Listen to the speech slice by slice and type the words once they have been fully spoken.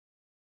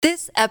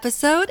This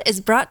episode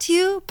is brought to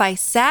you by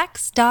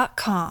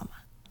Saks.com.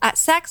 At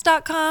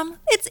Saks.com,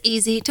 it's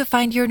easy to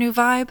find your new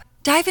vibe.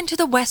 Dive into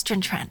the Western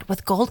trend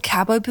with gold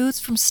cowboy boots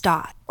from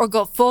Staud, or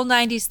go full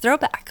 90s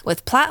throwback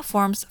with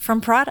platforms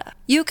from Prada.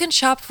 You can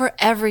shop for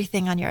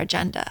everything on your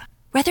agenda,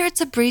 whether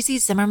it's a breezy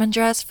Zimmermann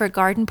dress for a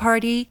garden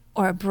party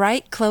or a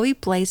bright Chloe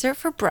blazer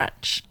for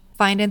brunch.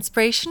 Find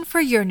inspiration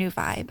for your new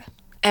vibe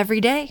every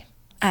day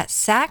at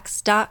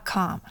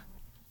Saks.com.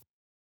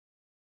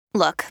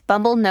 Look,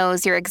 Bumble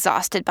knows you're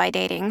exhausted by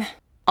dating.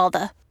 All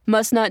the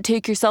must not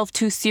take yourself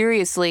too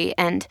seriously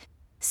and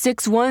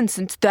 6'1"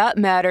 since that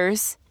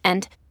matters.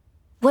 And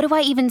what do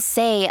I even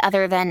say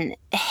other than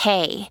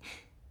hey?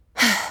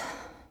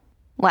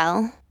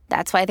 Well,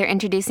 that's why they're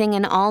introducing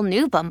an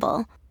all-new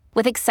Bumble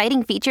with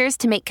exciting features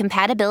to make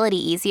compatibility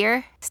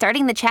easier,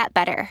 starting the chat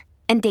better,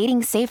 and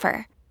dating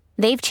safer.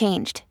 They've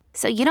changed,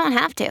 so you don't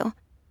have to.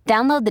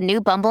 Download the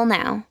new Bumble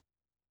now.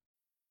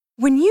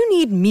 When you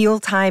need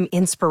mealtime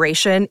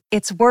inspiration,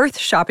 it's worth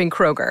shopping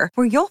Kroger,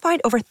 where you'll find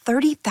over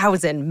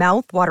 30,000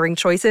 mouth-watering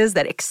choices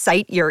that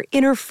excite your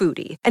inner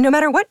foodie. And no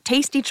matter what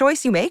tasty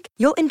choice you make,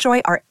 you'll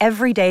enjoy our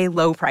everyday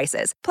low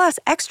prices, plus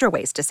extra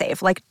ways to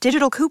save, like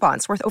digital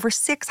coupons worth over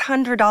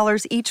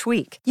 $600 each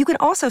week. You can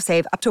also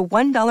save up to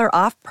 $1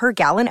 off per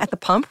gallon at the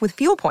pump with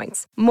fuel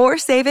points. More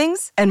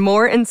savings and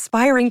more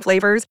inspiring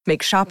flavors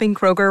make shopping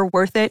Kroger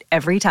worth it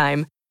every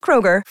time.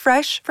 Kroger,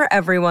 fresh for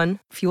everyone.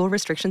 Fuel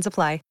restrictions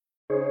apply.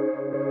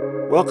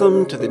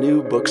 Welcome to the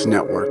New Books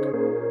Network.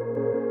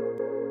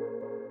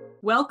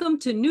 Welcome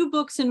to New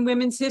Books in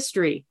Women's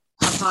History,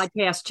 a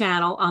podcast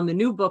channel on the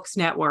New Books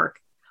Network.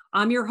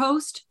 I'm your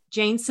host,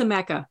 Jane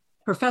Semeka,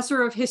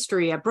 professor of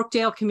history at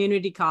Brookdale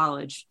Community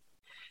College.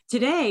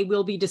 Today,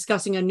 we'll be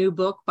discussing a new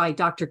book by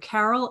Dr.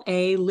 Carol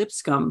A.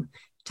 Lipscomb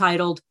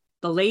titled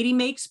The Lady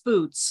Makes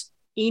Boots,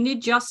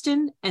 Enid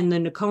Justin and the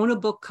Nocona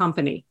Book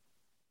Company,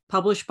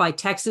 published by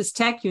Texas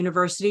Tech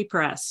University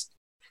Press.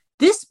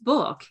 This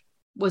book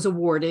was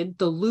awarded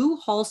the Lou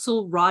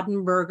Halsell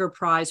Rodenberger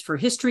Prize for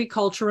History,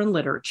 Culture, and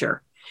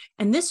Literature.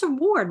 And this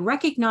award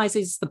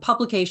recognizes the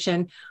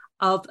publication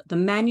of the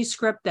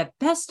manuscript that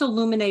best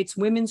illuminates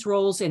women's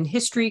roles in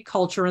history,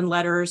 culture, and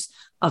letters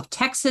of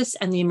Texas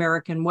and the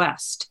American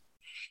West.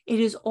 It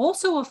is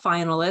also a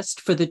finalist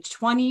for the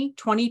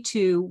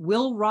 2022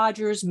 Will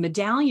Rogers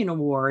Medallion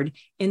Award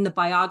in the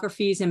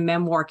Biographies and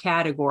Memoir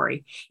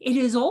category. It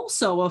is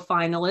also a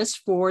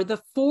finalist for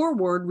the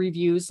Forward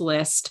Reviews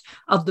list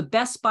of the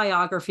best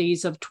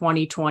biographies of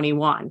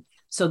 2021.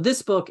 So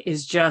this book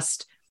is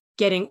just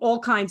getting all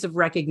kinds of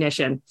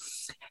recognition.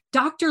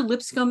 Dr.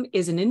 Lipscomb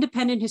is an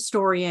independent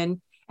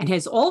historian and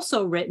has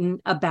also written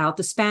about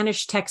the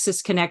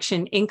Spanish-Texas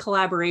connection in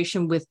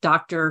collaboration with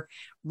Dr.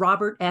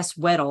 Robert S.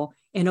 Weddle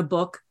in a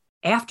book,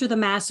 After the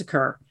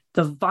Massacre,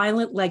 The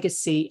Violent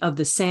Legacy of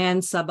the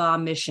San Saba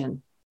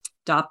Mission.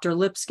 Dr.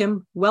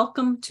 Lipscomb,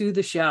 welcome to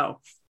the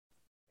show.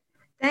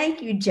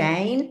 Thank you,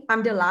 Jane.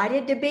 I'm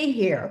delighted to be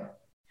here.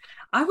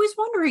 I was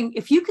wondering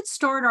if you could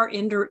start our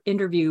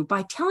interview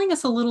by telling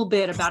us a little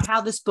bit about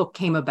how this book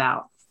came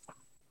about.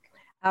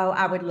 Oh,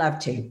 I would love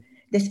to.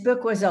 This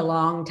book was a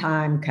long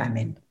time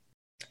coming.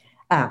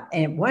 And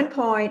at one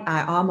point,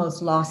 I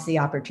almost lost the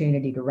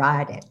opportunity to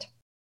write it.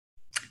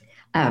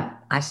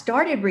 I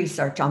started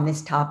research on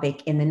this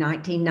topic in the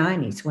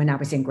 1990s when I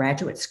was in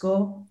graduate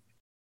school.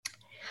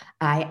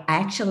 I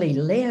actually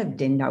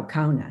lived in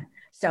Nocona,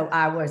 so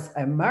I was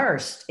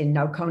immersed in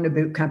Nocona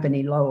Boot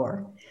Company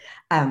lore.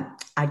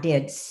 I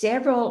did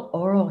several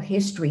oral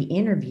history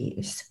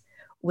interviews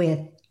with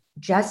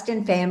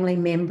Justin family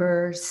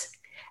members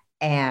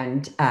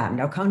and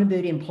Nocona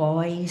Boot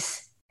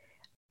employees,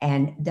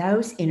 and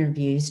those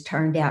interviews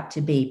turned out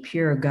to be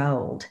pure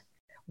gold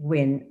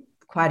when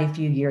quite a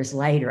few years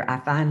later, I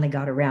finally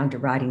got around to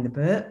writing the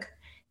book,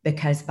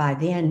 because by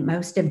then,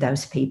 most of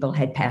those people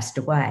had passed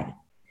away.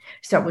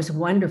 So it was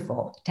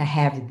wonderful to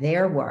have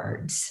their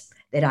words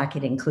that I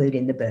could include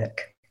in the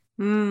book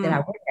that I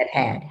wouldn't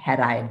have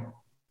had I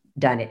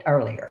done it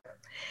earlier.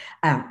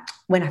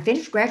 When I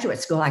finished graduate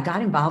school, I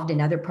got involved in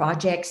other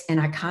projects, and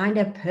I kind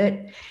of put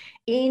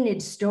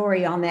Enid's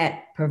story on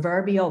that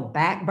proverbial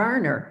back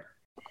burner.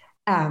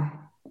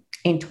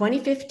 In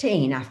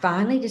 2015, I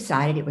finally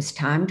decided it was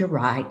time to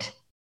write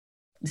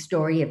the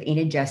story of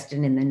Enid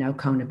Justin and the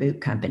Nocona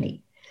Boot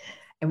Company.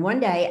 And one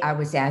day I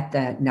was at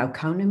the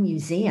Nocona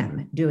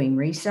Museum doing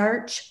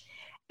research,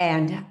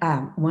 and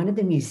one of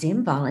the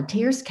museum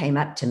volunteers came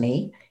up to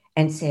me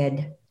and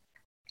said,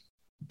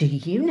 "Do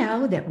you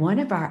know that one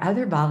of our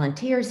other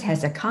volunteers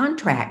has a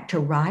contract to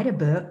write a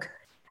book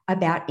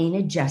about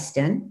Enid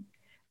Justin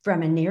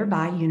from a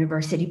nearby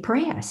university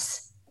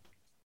press?"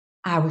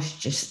 I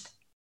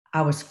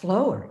was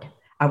floored.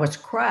 I was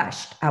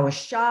crushed. I was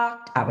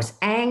shocked. I was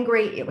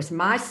angry. It was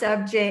my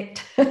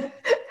subject.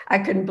 I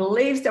couldn't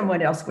believe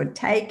someone else would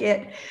take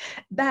it.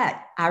 But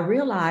I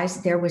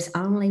realized there was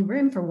only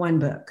room for one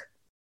book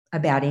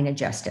about Enid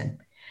Justin.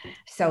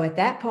 So at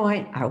that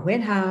point, I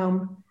went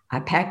home,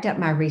 I packed up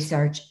my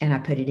research, and I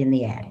put it in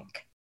the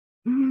attic.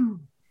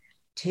 2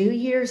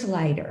 years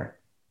later,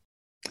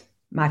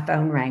 my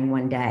phone rang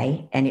one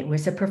day, and it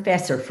was a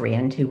professor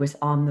friend who was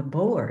on the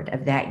board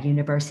of that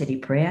university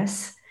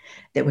press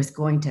that was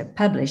going to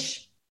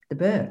publish the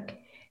book.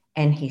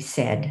 And he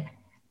said,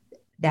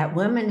 that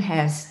woman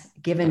has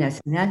given us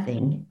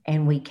nothing,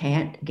 and we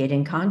can't get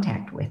in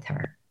contact with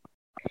her.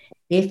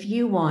 If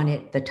you want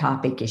it, the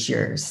topic is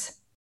yours.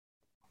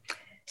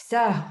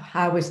 So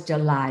I was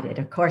delighted.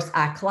 Of course,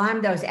 I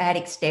climbed those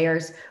attic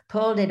stairs,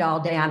 pulled it all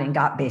down, and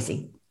got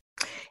busy.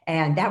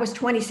 And that was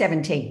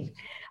 2017.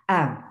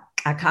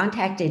 I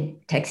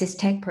contacted Texas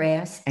Tech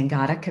Press and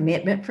got a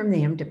commitment from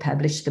them to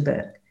publish the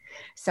book.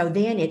 So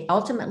then it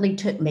ultimately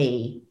took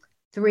me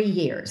 3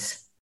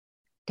 years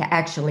to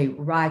actually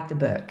write the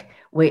book,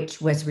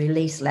 which was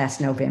released last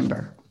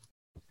November.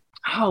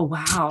 Oh,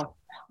 wow.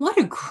 What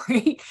a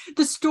great,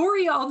 the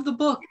story of the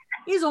book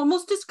is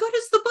almost as good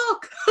as the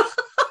book.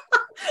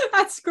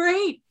 That's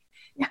great.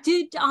 Have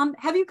you gotten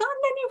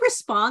any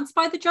response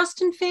by the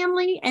Justin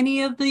family?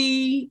 Any of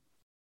the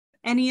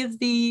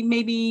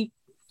maybe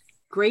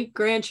great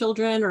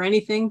grandchildren or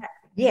anything?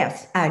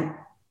 Yes.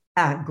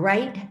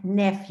 Great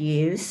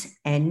nephews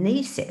and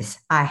nieces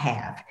I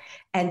have,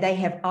 and they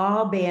have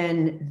all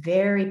been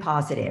very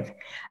positive.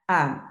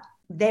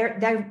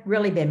 They've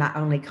really been my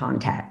only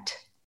contact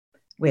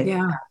with.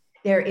 Yeah.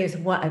 There is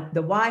one,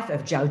 the wife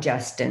of Joe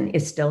Justin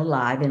is still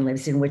alive and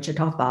lives in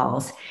Wichita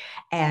Falls.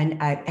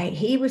 And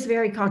he was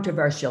very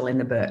controversial in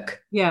the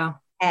book. Yeah.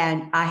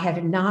 And I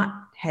have not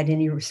had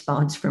any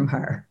response from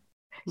her.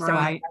 Right. So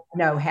I don't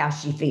know how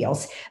she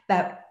feels.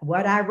 But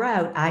what I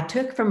wrote, I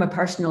took from a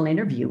personal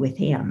interview with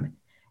him.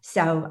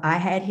 So I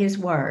had his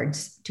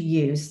words to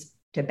use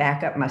to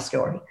back up my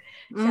story.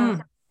 So,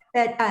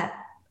 but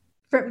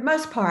for the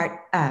most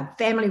part,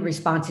 family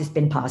response has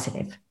been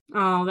positive.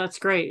 Oh, that's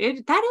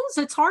great.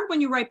 It's hard when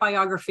you write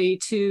biography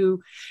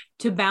to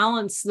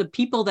balance the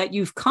people that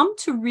you've come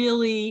to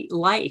really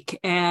like.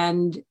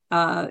 And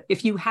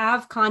if you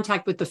have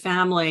contact with the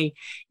family,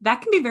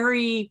 that can be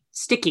very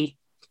sticky.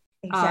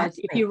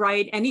 Exactly. If you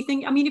write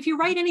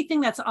anything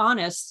that's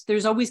honest,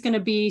 there's always going to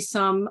be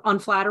some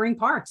unflattering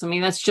parts. I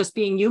mean, that's just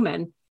being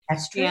human.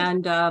 That's true.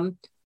 And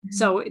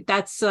so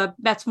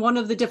that's one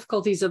of the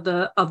difficulties of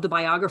the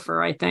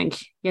biographer, I think,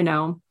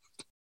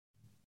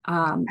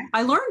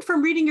 I learned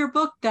from reading your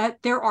book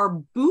that there are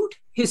boot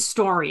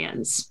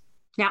historians.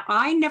 Now,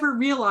 I never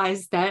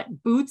realized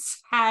that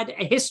boots had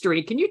a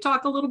history. Can you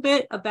talk a little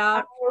bit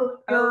about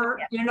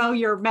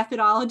your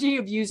methodology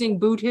of using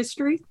boot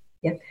history?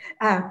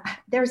 Yeah.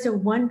 There's a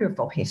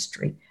wonderful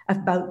history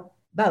of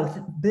both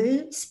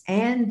boots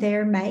and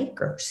their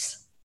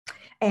makers.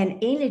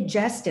 And Enid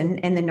Justin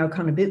and the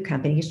Nocona Boot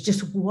Company is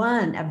just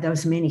one of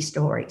those many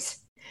stories.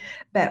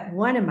 But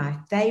one of my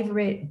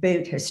favorite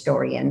boot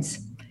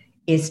historians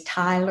is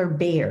Tyler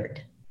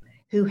Beard,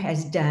 who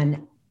has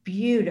done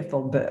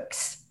beautiful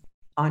books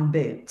on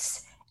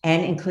boots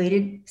and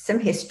included some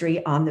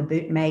history on the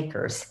boot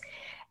makers.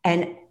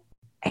 And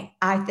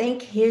I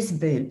think his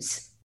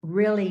boots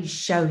really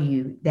show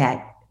you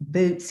that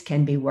boots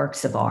can be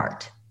works of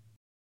art.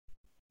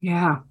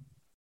 Yeah.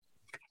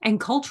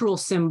 And cultural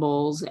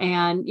symbols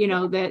and,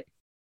 that.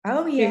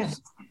 Oh, yes.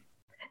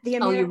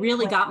 You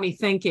really got me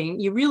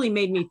thinking. You really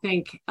made me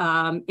think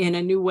in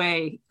a new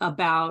way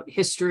about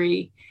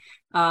history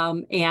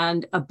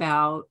and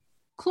about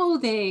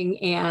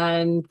clothing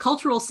and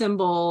cultural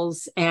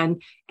symbols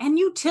and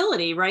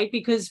utility, right?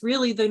 Because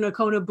really the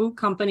Nocona Boot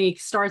Company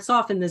starts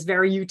off in this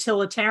very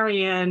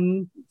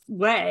utilitarian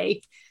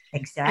way.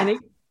 Exactly.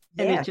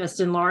 And it just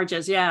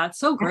enlarges. Yeah, it's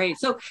so great.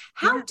 So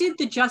how did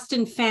the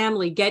Justin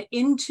family get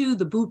into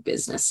the boot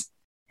business?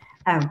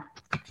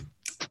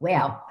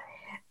 Well,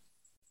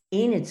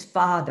 Enid's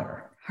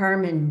father,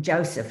 Herman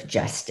Joseph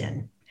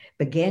Justin,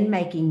 began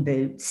making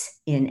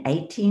boots in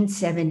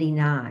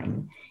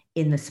 1879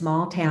 in the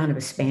small town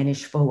of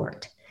Spanish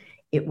Fort.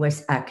 It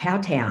was a cow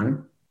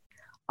town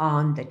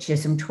on the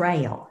Chisholm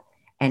Trail.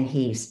 And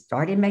he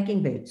started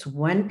making boots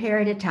one pair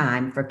at a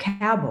time for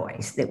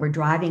cowboys that were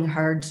driving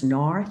herds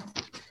north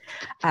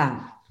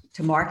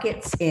to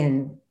markets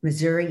in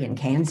Missouri and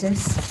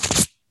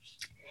Kansas.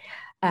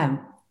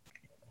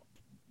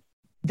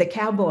 The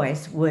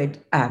cowboys would,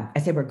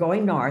 as they were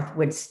going north,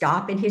 would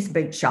stop in his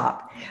boot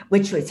shop,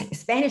 which was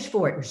Spanish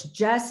Fort, was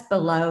just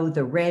below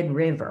the Red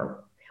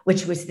River,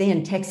 which was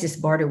then Texas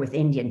border with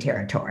Indian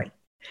Territory.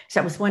 So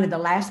it was one of the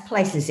last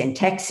places in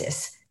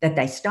Texas that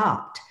they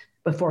stopped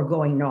before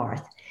going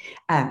north.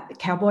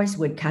 Cowboys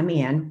would come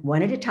in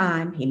one at a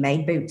time. He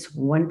made boots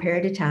one pair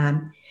at a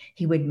time.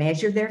 He would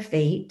measure their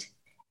feet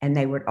and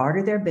they would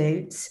order their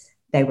boots.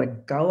 They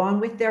would go on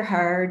with their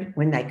herd.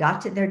 When they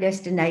got to their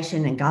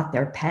destination and got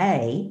their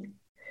pay,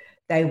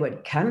 they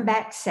would come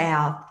back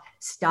south,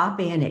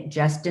 stop in at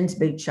Justin's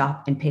boot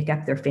shop and pick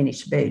up their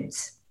finished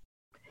boots.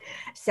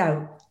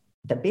 So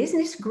the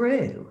business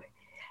grew.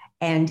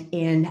 And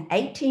in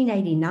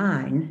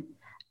 1889,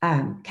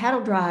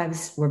 cattle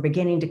drives were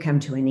beginning to come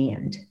to an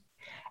end.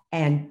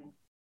 And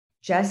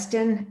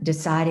Justin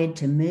decided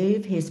to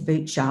move his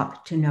boot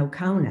shop to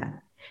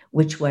Nocona,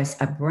 which was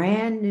a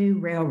brand new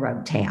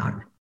railroad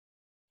town.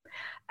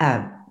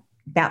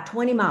 about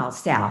 20 miles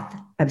south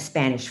of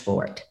Spanish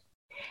Fort.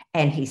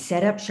 And he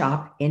set up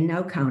shop in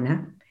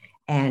Nocona,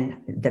 and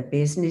the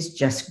business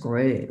just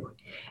grew.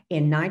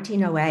 In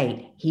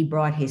 1908, he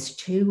brought his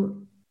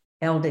two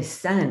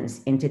eldest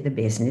sons into the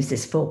business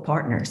as full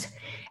partners,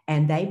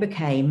 and they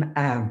became,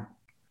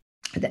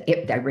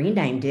 they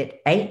renamed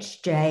it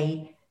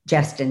H.J.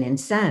 Justin and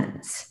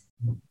Sons.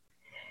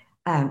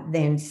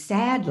 Then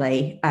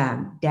sadly,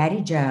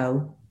 Daddy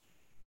Joe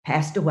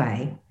passed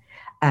away.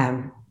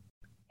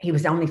 He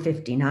was only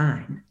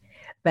 59.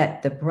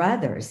 But the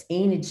brothers,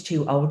 Enid's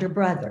two older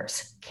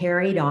brothers,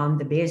 carried on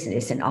the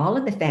business, and all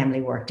of the family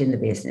worked in the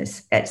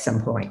business at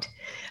some point.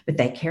 But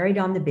they carried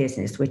on the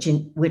business,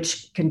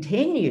 which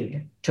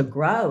continued to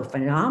grow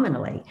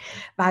phenomenally.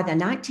 By the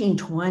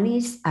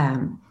 1920s,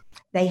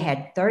 they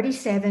had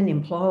 37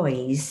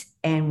 employees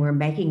and were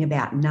making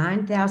about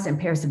 9,000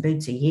 pairs of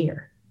boots a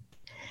year.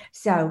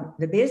 So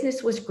the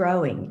business was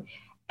growing,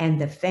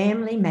 and the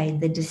family made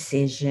the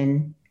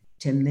decision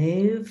to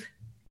move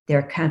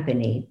their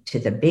company to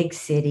the big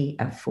city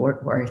of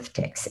Fort Worth,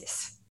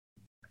 Texas.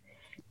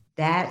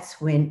 That's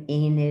when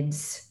Enid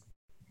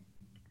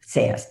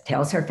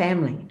tells her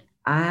family,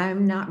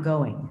 I'm not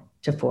going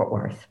to Fort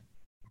Worth.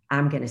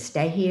 I'm going to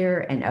stay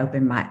here and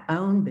open my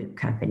own boot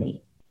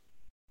company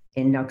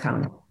in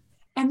Nocona.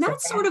 And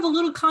that's sort of a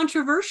little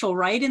controversial,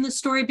 right, in the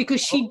story,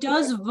 because she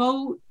does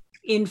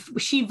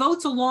she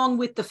votes along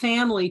with the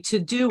family to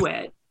do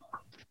it.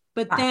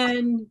 But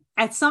then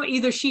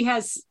either she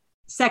has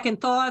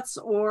second thoughts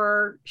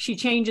or she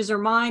changes her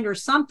mind or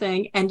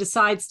something and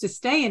decides to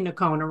stay in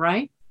Nocona,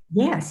 right?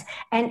 Yes.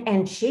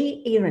 And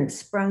she even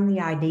sprung the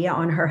idea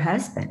on her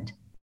husband.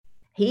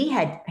 He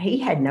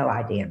had no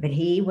idea, but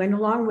he went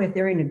along with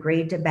her and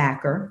agreed to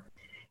back her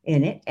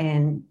in it.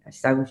 And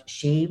so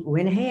she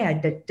went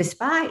ahead,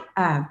 despite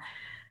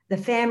the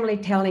family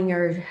telling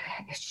her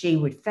she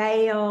would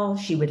fail,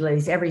 she would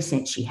lose every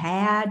cent she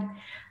had.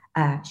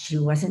 She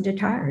wasn't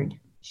deterred.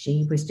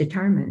 She was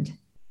determined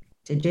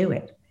to do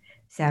it.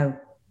 So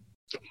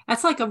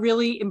that's like a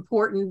really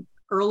important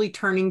early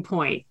turning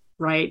point,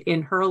 right,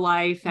 in her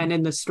life and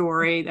in the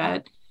story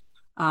that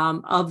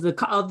of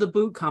the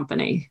boot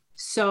company.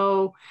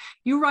 So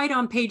you write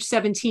on page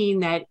 17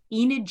 that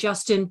Enid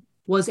Justin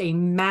was a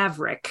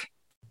maverick.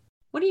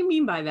 What do you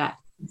mean by that?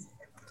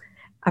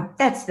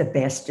 That's the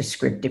best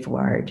descriptive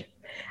word.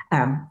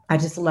 I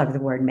just love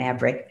the word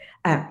maverick.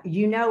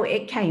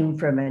 It came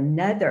from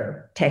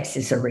another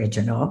Texas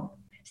original,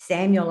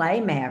 Samuel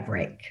A.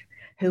 Maverick,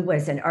 who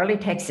was an early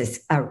Texas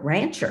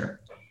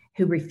rancher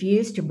who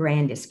refused to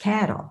brand his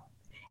cattle.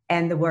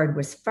 And the word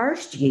was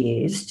first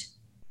used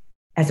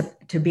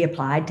to be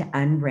applied to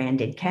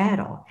unbranded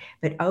cattle.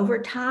 But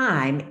over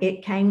time,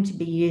 it came to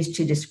be used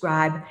to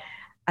describe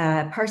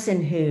a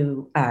person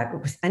who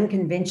was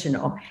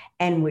unconventional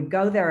and would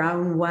go their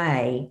own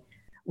way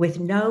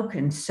with no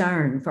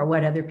concern for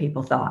what other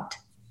people thought.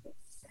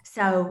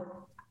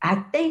 So I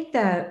think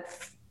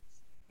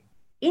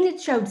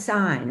Enid showed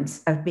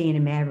signs of being a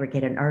maverick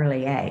at an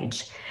early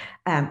age.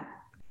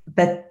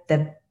 But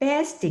the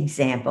best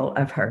example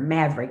of her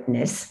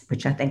maverickness,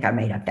 which I think I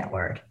made up that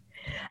word,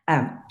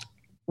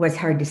 was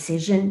her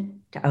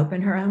decision to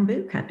open her own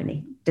boot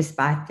company,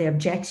 despite the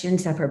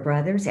objections of her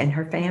brothers and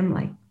her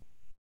family.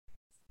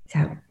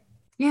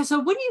 So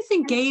what do you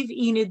think gave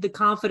Enid the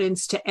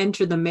confidence to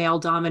enter the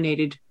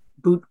male-dominated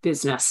boot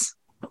business?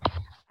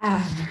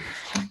 I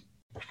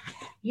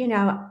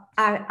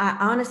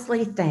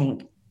honestly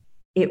think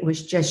it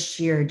was just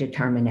sheer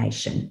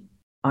determination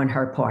on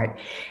her part.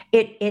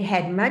 It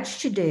had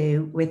much to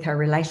do with her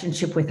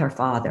relationship with her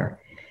father.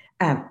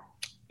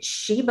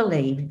 She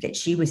believed that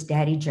she was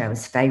Daddy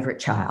Joe's favorite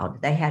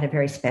child. They had a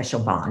very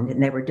special bond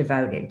and they were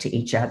devoted to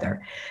each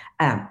other.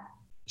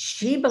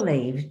 She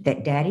believed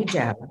that Daddy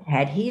Joe,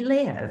 had he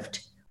lived,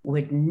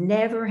 would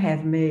never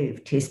have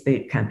moved his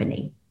boot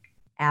company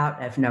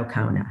out of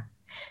Nocona,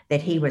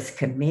 that he was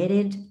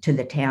committed to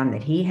the town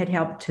that he had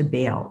helped to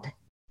build.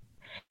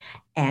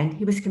 And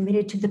he was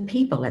committed to the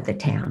people of the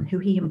town who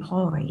he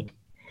employed.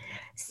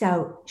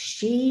 So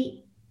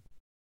she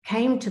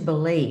came to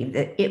believe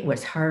that it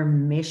was her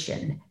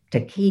mission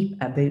to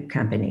keep a boot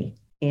company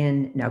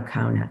in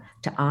Nocona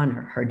to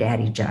honor her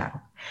Daddy Joe.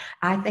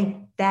 I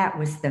think that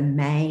was the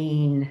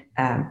main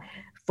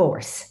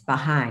force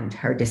behind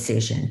her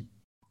decision.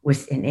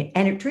 And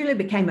it truly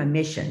became a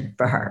mission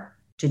for her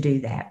to do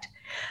that.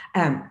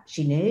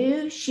 She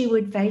knew she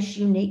would face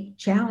unique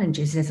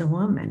challenges as a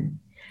woman,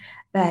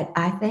 but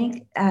I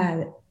think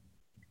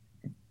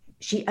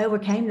she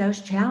overcame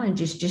those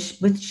challenges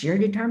just with sheer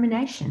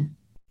determination.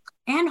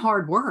 And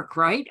hard work,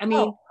 right? I mean,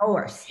 of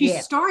course. She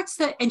starts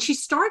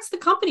the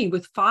company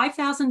with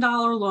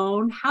 $5,000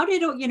 loan. How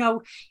did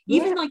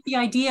even like the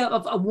idea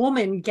of a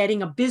woman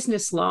getting a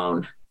business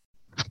loan?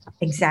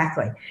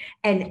 Exactly.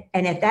 And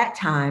at that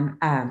time,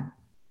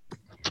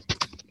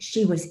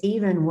 she was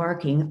even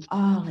working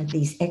all of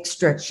these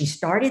extra. She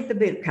started the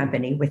boot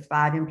company with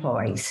 5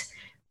 employees,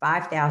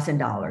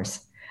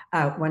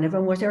 $5,000. One of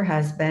them was her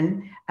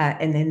husband,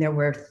 and then there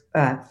were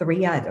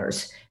 3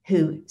 others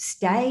who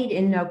stayed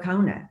in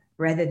Nocona,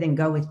 rather than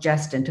go with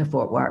Justin to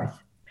Fort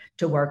Worth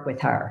to work with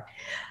her.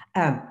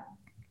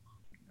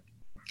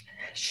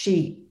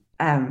 She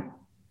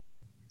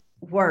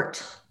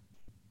worked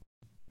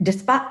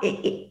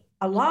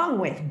along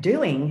with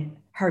doing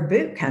her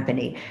boot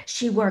company,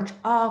 she worked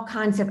all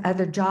kinds of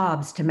other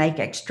jobs to make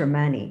extra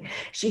money.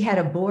 She had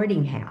a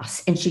boarding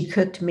house and she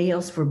cooked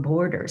meals for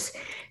boarders.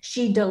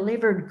 She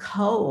delivered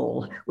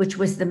coal, which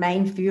was the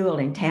main fuel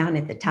in town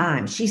at the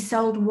time. She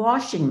sold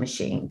washing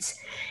machines.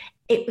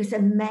 It was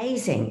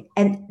amazing.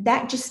 And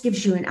that just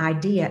gives you an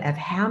idea of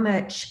how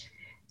much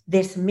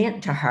this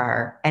meant to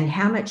her and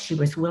how much she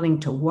was willing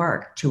to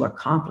work to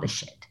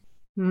accomplish it.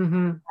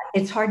 Mm-hmm.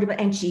 It's hard to,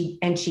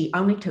 and she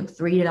only took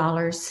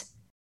 $3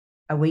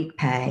 a week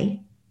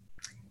pay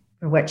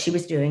for what she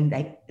was doing.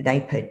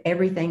 They put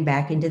everything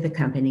back into the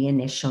company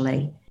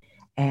initially,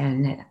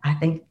 and I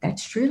think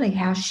that's truly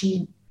how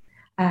she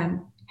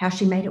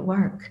made it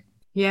work.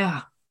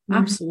 Yeah,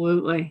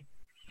 absolutely.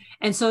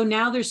 And so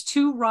now there's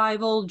two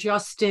rival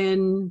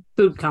Justin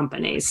boot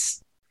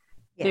companies.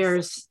 Yes.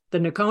 There's the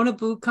Nocona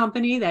Boot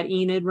Company that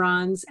Enid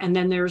runs, and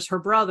then there's her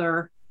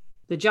brother,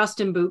 the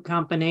Justin Boot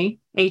Company,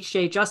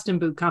 H.J. Justin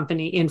Boot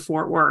Company in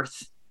Fort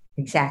Worth.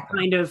 Exactly.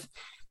 Kind of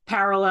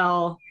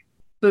parallel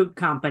boot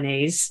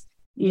companies,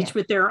 each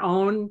with their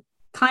own,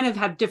 kind of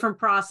have different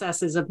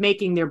processes of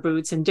making their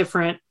boots and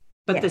different,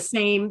 but the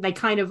same, they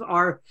kind of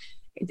are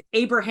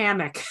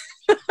Abrahamic.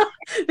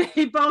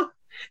 They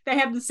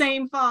have the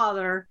same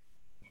father,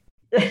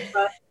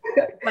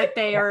 but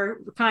they are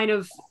kind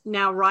of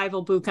now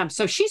rival boot companies.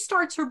 So she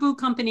starts her boot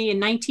company in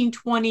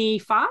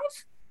 1925?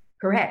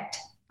 Correct.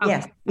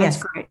 Okay.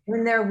 That's great.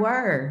 When there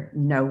were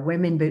no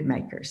women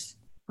bootmakers.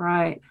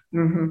 Right.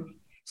 Mm-hmm.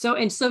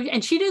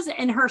 And she does,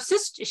 and her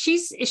sister, is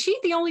she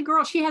the only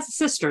girl? She has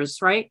sisters,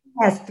 right?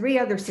 She has 3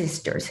 other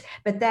sisters,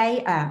 but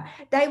they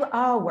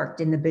all worked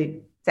in the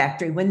boot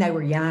factory when they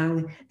were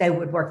young. They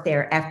would work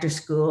there after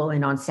school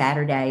and on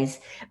Saturdays.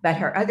 But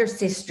her other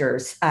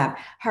sisters,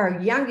 her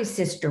youngest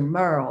sister,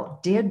 Merle,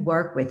 did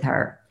work with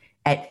her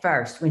at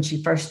first. When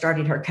she first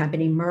started her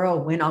company, Merle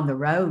went on the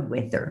road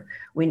with her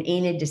when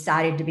Enid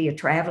decided to be a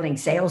traveling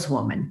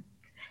saleswoman.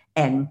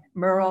 And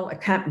Merle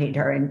accompanied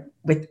her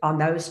on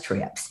those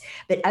trips.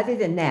 But other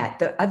than that,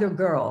 the other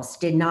girls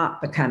did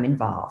not become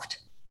involved.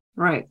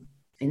 Right.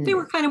 They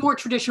were kind of more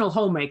traditional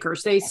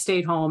homemakers. They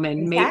stayed home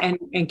and made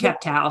and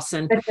kept house.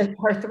 But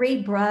her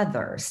 3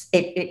 brothers,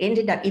 it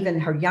ended up, even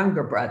her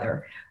younger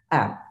brother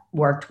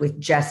worked with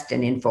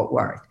Justin in Fort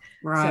Worth.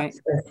 Right. So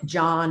it was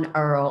John,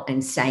 Earl,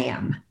 and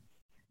Sam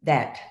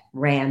that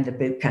ran the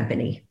boot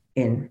company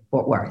in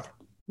Fort Worth.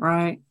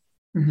 Right.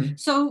 Mm-hmm.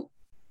 So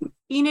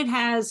Enid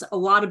has a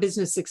lot of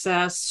business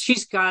success.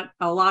 She's got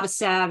a lot of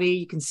savvy.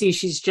 You can see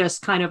she's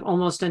just kind of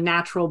almost a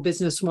natural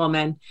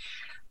businesswoman,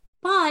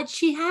 but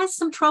she has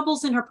some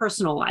troubles in her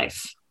personal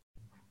life.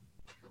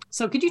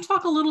 So could you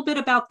talk a little bit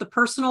about the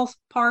personal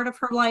part of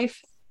her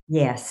life?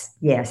 Yes.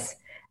 She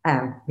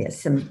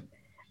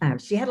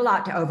had a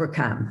lot to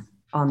overcome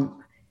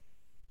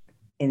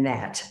in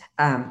that.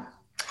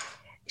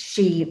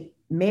 She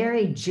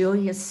married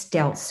Julius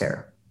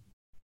Stelzer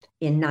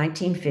in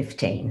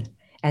 1915.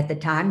 At the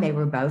time, they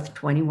were both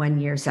 21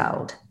 years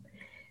old.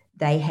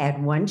 They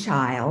had 1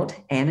 child,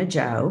 Anna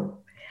Jo.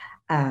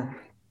 Anna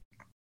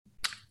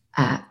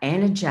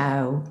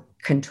Jo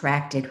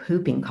contracted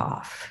whooping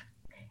cough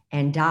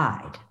and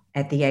died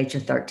at the age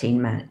of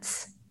 13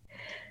 months.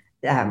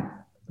 Of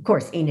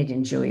course, Enid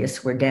and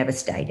Julius were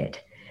devastated.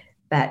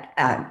 But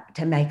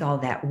to make all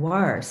that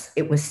worse,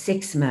 it was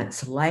 6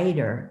 months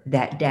later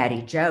that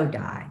Daddy Joe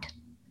died.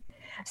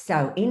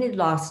 So Enid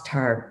lost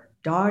her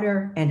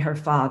daughter and her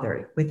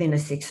father within a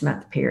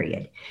 6-month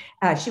period.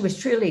 She was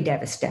truly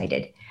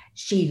devastated.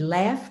 She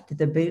left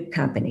the boot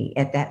company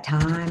at that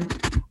time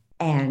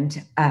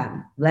and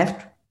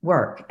left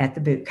work at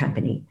the boot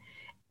company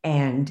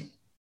and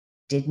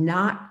did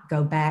not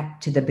go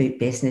back to the boot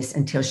business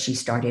until she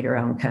started her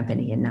own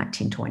company in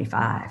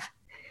 1925.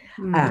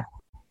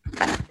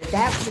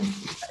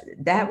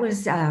 That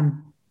was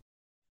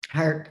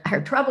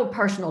her troubled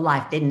personal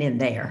life didn't end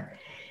there.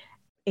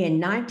 In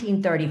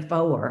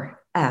 1934,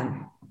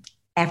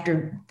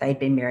 after they'd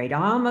been married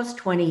almost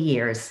 20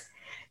 years,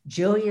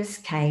 Julius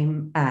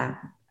came,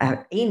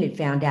 Enid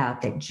found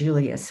out that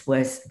Julius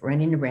was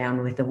running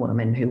around with a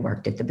woman who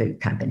worked at the boot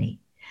company.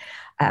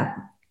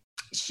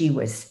 She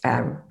was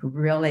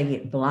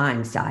really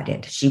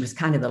blindsided. She was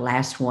kind of the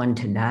last one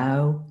to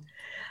know.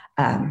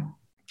 And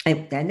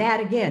that,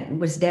 again,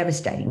 was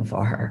devastating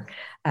for her.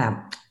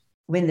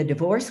 When the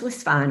divorce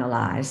was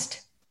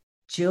finalized,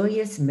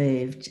 Julius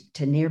moved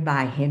to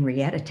nearby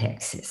Henrietta,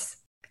 Texas,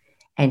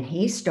 and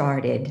he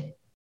started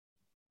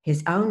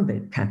his own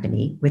boot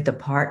company with a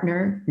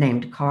partner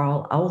named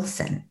Carl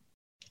Olson.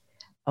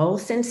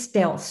 Olson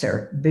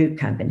Stelzer Boot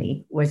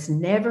Company was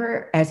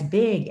never as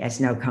big as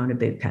Nocona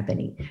Boot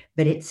Company,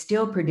 but it's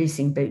still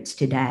producing boots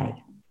today.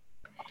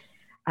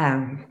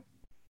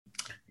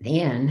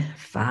 Then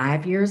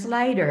 5 years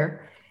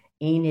later,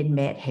 Enid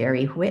met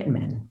Harry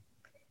Whitman.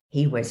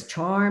 He was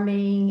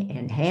charming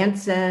and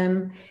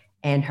handsome,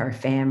 and her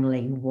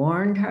family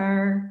warned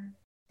her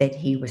that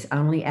he was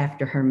only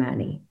after her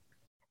money.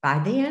 By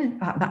then,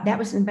 that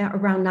was about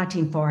around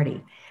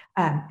 1940.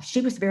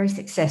 She was very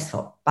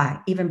successful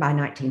even by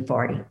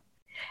 1940.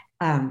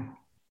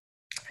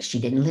 She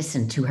didn't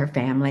listen to her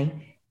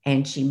family,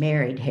 and she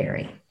married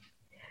Harry.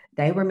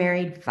 They were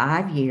married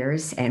 5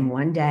 years, and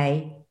one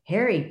day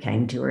Harry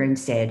came to her and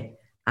said,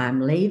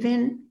 "I'm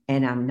leaving,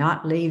 and I'm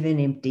not leaving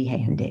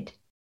empty-handed."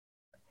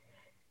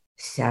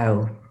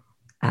 So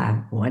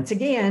once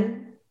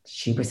again,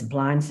 she was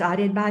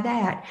blindsided by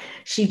that.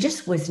 She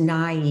just was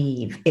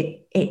naive.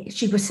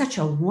 She was such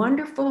a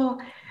wonderful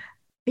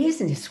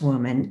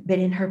businesswoman, but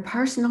in her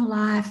personal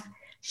life,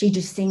 she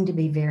just seemed to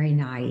be very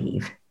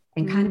naive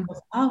and kind of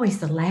was always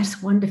the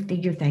last one to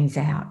figure things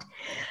out.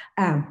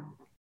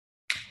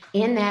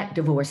 In that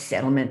divorce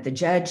settlement, the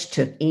judge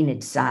took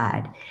Enid's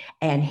side,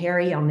 and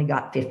Harry only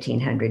got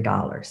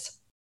 $1,500.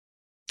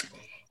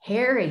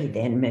 Harry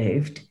then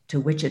moved to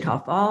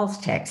Wichita Falls,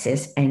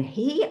 Texas, and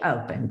he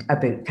opened a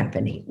boot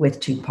company with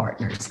 2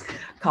 partners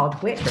called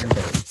Whitburn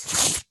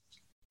Boots.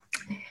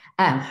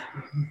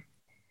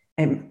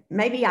 And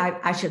maybe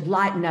I should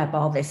lighten up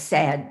all these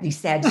sad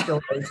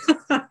stories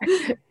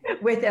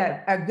with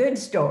a good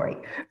story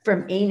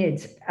from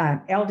Enid's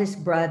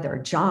eldest brother,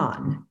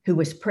 John, who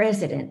was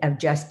president of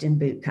Justin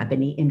Boot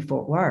Company in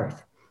Fort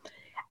Worth.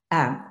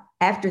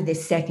 After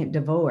this second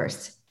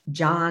divorce,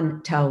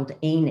 John told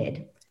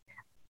Enid,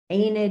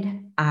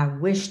 "I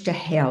wish to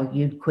hell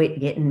you'd quit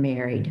getting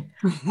married.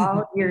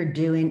 All you're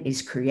doing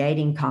is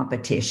creating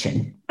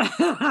competition."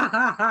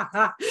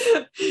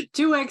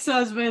 2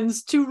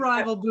 ex-husbands, 2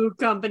 rival boot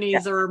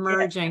companies are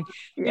emerging.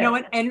 Yeah. You know,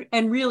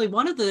 and really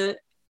one of the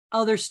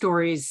other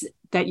stories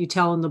that you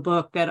tell in the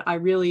book that I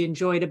really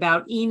enjoyed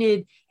about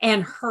Enid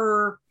and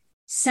her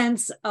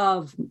sense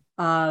of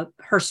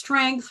her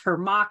strength, her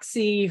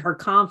moxie, her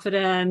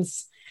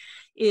confidence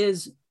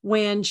is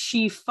when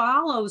she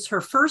follows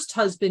her first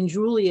husband,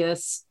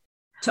 Julius,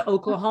 to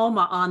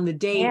Oklahoma on the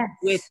date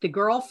with the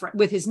girlfriend,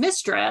 with his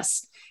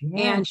mistress.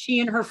 And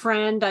she and her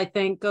friend, I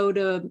think,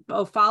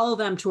 follow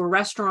them to a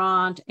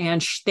restaurant,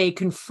 and they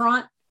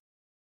confront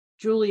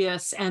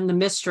Julius and the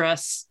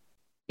mistress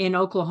in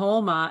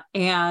Oklahoma,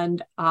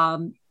 and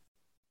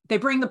they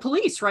bring the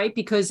police, right?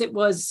 Because it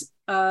was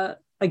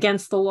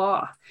against the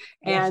law.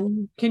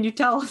 And can you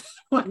tell us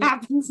what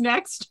happens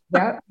next?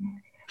 Yep.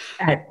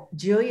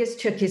 Julius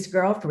took his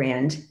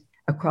girlfriend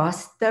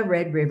across the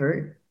Red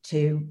River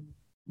to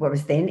what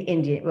was then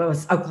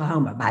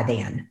Oklahoma by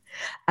then,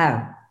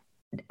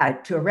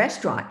 to a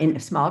restaurant in a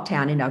small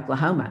town in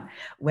Oklahoma.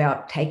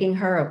 Well, taking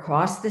her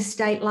across the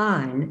state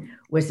line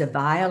was a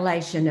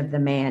violation of the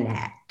Mann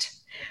Act,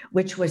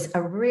 which was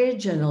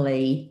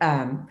originally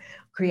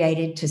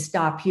created to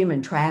stop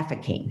human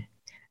trafficking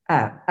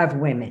of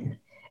women.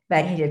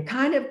 But it had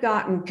kind of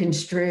gotten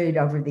construed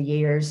over the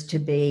years to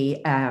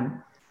be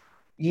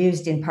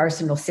used in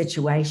personal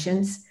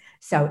situations.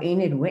 So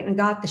Enid went and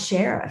got the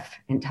sheriff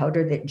and told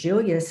her that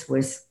Julius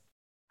was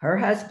her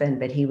husband,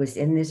 but he was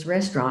in this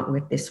restaurant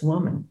with this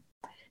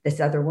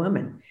other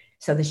woman.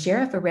 So the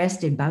sheriff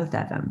arrested both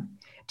of them,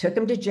 took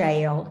them to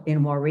jail in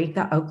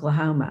Waurika,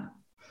 Oklahoma.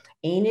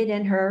 Enid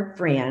and her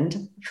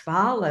friend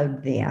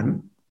followed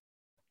the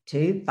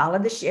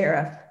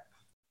sheriff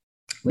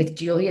with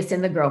Julius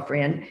and the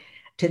girlfriend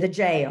to the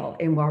jail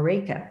in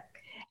Waurika.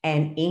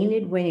 And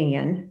Enid went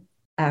in,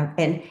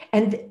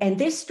 and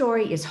this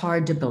story is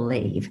hard to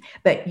believe,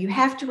 but you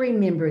have to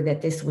remember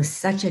that this was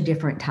such a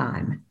different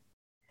time.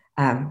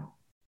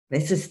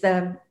 This is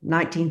the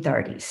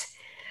 1930s.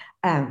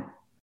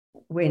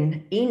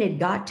 When Enid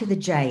got to the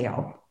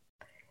jail,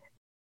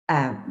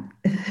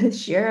 the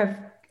sheriff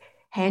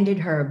handed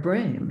her a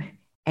broom,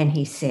 and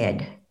he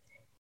said,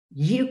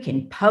 "You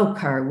can poke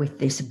her with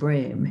this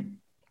broom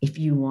if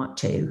you want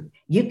to.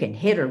 You can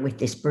hit her with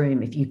this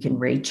broom if you can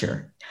reach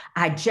her.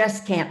 I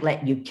just can't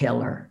let you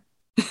kill her."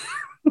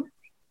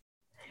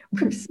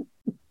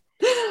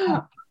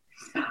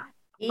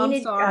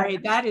 I'm sorry.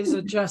 That is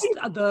just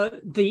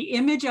the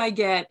image I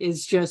get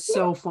is just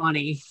so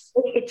funny.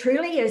 It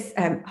truly is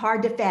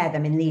hard to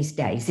fathom in these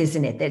days,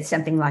 isn't it, that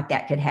something like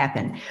that could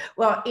happen?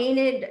 Well,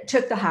 Enid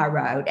took the high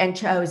road and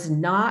chose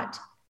not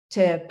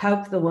to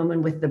poke the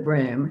woman with the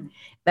broom,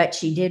 but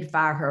she did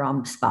fire her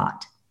on the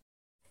spot.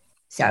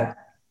 So,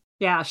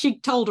 yeah, she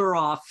told her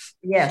off.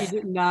 Yes. She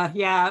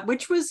didn't,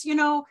 which was,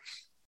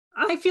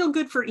 I feel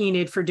good for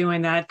Enid for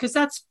doing that, because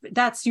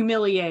that's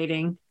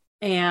humiliating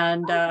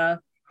and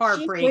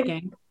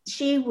heartbreaking.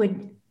 She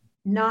would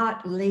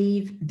not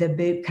leave the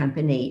boot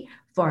company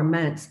for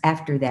months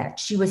after that.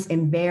 She was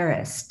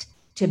embarrassed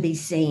to be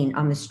seen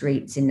on the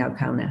streets in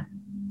Nocona.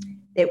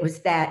 It was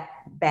that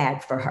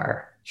bad for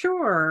her.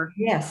 Sure.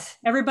 Yes.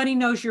 Everybody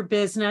knows your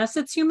business.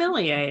 It's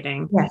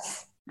humiliating.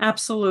 Yes.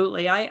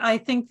 Absolutely. I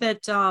think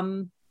that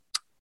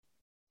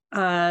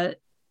I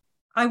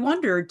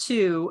wonder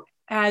too,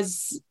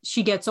 as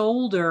she gets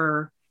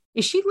older,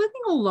 is she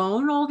living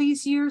alone all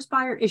these years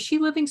is she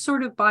living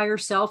sort of by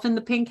herself in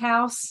the pink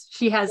house?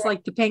 She has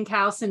like the pink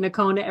house in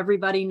Nocona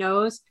everybody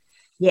knows.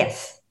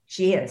 Yes,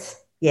 she is.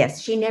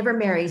 Yes, she never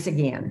marries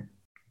again.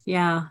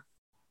 Yeah.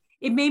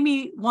 It made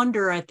me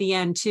wonder at the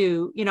end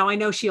too. I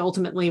know she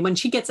ultimately, when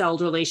she gets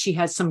elderly, she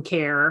has some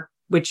care,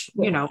 which,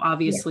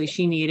 obviously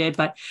she needed.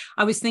 But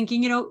I was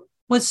thinking,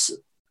 was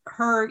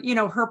her,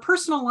 her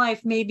personal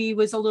life maybe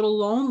was a little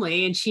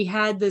lonely, and she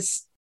had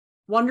this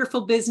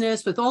wonderful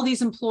business with all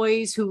these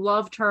employees who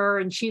loved her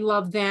and she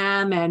loved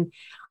them. And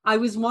I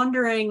was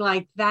wondering,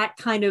 like, that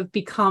kind of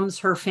becomes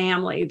her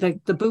family,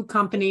 the boot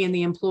company and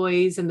the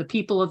employees and the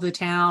people of the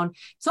town.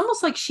 It's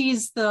almost like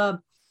she's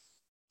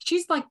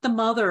like the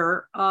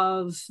mother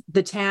of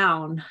the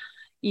town,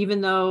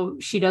 even though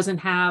she doesn't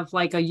have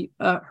like she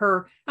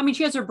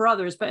has her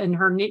brothers, and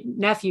her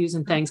nephews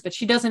and things, but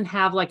she doesn't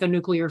have like a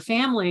nuclear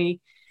family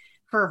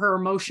for her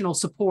emotional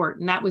support.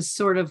 And that was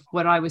sort of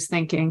what I was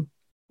thinking.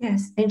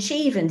 Yes. And she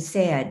even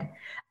said,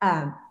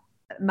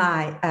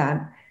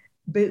 my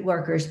boot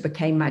workers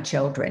became my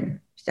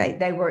children. So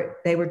they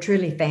were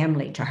truly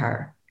family to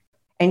her.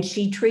 And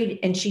she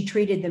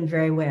treated them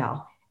very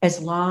well,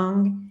 as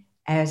long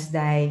as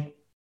they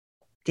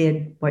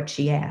did what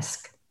she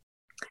asked.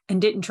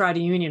 And didn't try to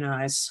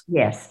unionize.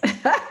 Yes,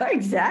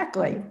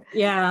 exactly.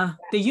 Yeah.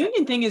 The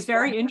union thing is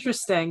very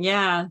interesting.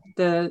 Yeah.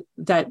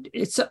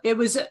 It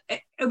was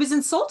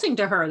insulting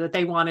to her that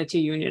they wanted to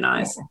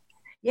unionize.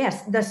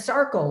 Yes. The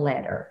circle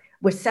letter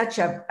was such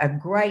a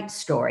great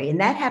story. And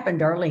that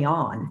happened early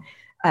on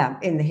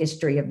in the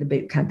history of the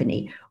boot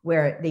company,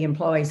 where the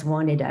employees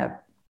felt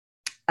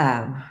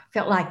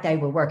like they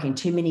were working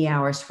too many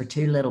hours for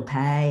too little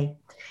pay.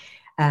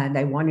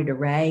 They wanted a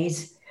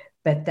raise,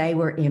 but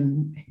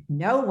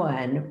no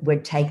one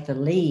would take the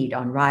lead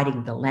on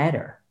writing the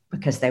letter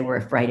because they were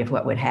afraid of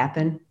what would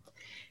happen.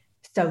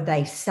 So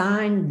they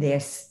signed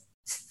this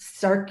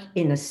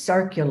in a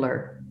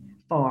circular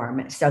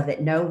form so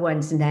that no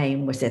one's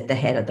name was at the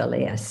head of the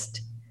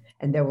list.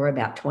 And there were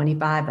about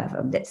 25 of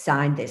them that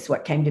signed this,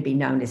 what came to be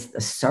known as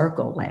the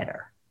circle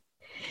letter.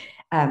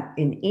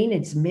 In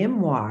Enid's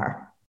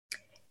memoir,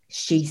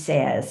 she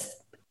says,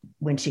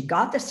 when she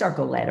got the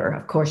circle letter,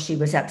 of course, she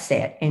was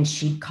upset, and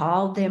she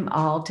called them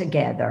all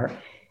together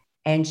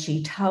and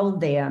she told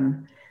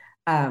them,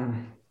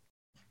 I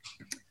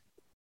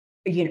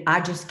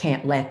just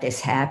can't let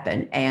this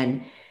happen.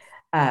 And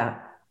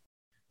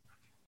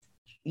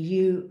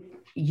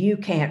you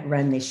can't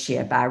run this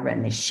ship. I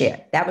run this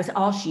ship. That was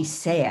all she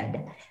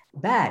said.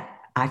 But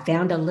I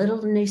found a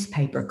little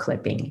newspaper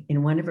clipping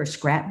in one of her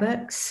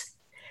scrapbooks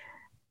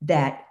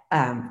that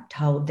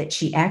told that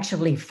she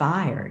actually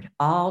fired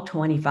all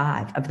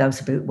 25 of those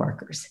boot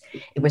workers.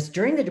 It was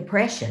during the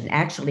Depression,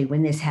 actually,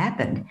 when this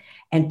happened,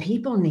 and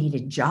people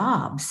needed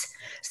jobs.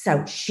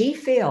 So she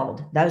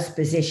filled those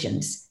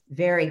positions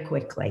very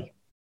quickly.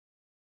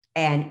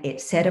 And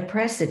it set a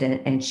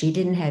precedent, and she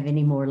didn't have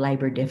any more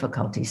labor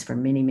difficulties for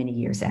many, many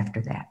years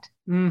after that.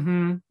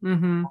 Mm-hmm.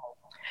 Mm-hmm.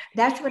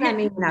 That's what I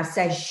mean when I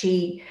say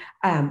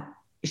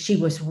she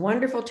was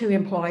wonderful to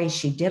employees.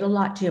 She did a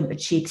lot to them,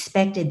 but she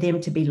expected them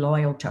to be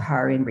loyal to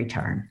her in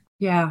return.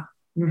 Yeah.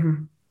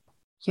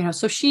 Mm-hmm.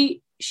 So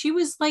she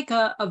was like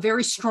a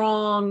very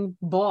strong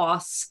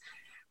boss,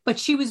 but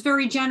she was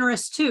very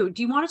generous too.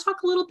 Do you want to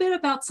talk a little bit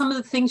about some of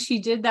the things she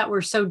did that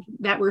were so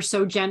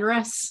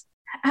generous?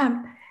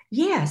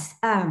 Yes.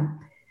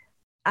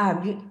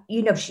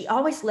 She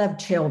always loved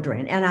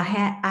children. And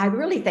I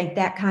really think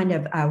that kind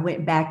of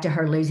went back to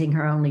her losing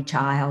her only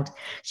child.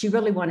 She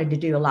really wanted to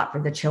do a lot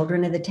for the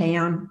children of the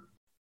town.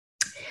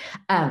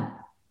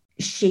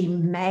 She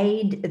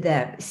made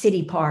the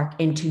city park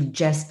into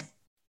just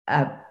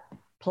a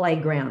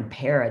playground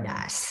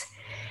paradise.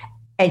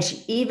 And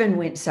she even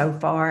went so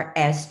far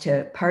as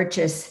to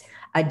purchase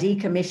a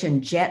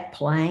decommissioned jet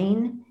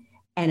plane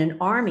and an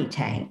army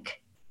tank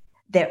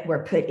that were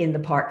put in the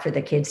park for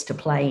the kids to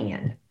play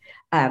in.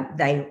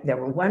 There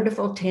were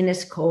wonderful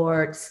tennis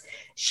courts.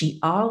 She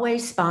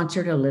always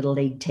sponsored a Little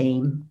League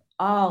team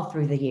all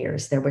through the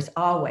years. There was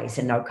always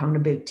a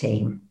Nocona boot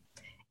team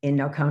in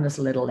Nocona's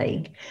Little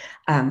League.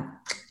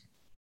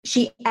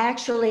 She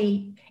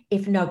actually,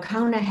 if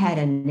Nocona had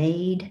a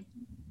need,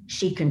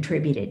 she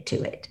contributed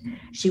to it.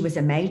 She was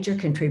a major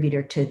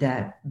contributor to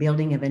the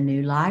building of a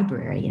new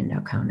library in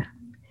Nocona.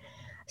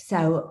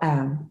 So,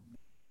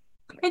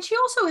 and she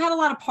also had a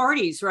lot of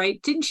parties, right?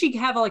 Didn't she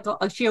have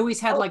she always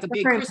had like a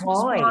big Christmas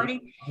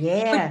party?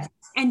 Yes.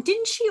 And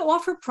didn't she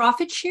offer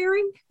profit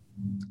sharing?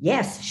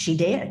 Yes, she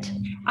did.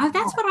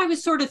 That's what I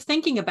was sort of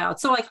thinking about.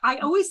 So I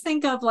always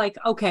think of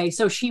okay,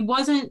 so she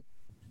wasn't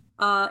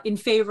in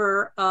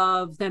favor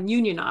of them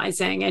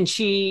unionizing, and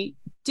she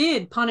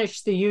did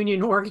punish the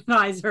union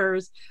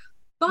organizers.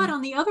 But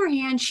on the other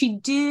hand, she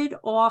did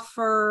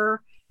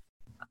offer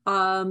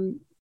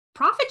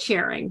profit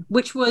sharing,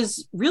 which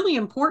was really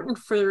important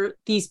for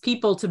these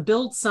people to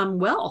build some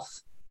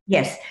wealth.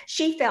 Yes,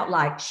 she felt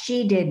like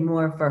she did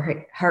more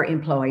for her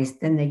employees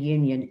than the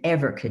union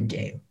ever could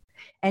do.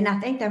 And I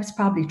think that was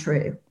probably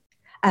true.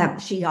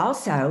 She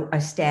also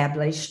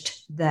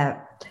established the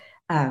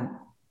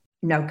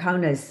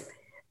Nocona's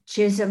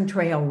Chisholm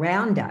Trail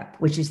Roundup,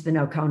 which is the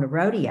Nocona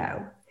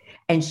Rodeo.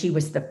 And she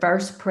was the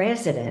first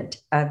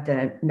president of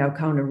the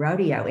Nocona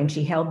Rodeo, and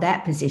she held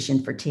that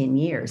position for 10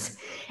 years.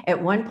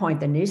 At one point,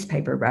 the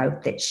newspaper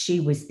wrote that she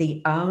was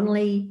the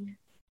only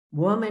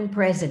woman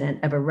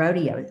president of a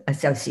rodeo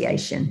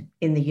association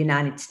in the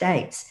United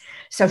States.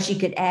 So she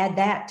could add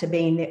that to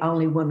being the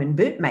only woman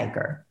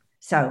bootmaker.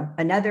 So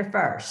another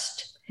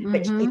first.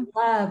 But she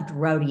loved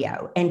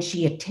rodeo, and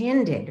she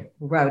attended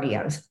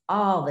rodeos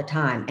all the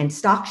time and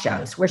stock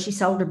shows where she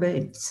sold her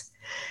boots.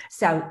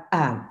 So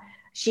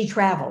she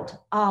traveled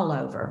all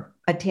over,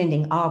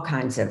 attending all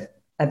kinds of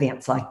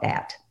events like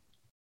that.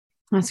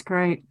 That's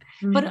great.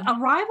 But a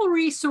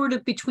rivalry sort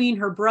of between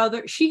her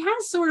brother, she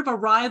has sort of a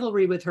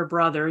rivalry with her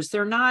brothers.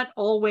 They're not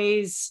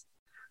always,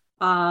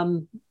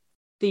 the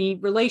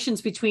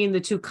relations between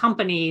the two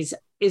companies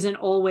isn't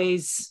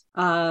always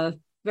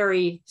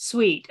very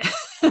sweet.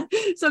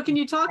 So can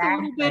you talk a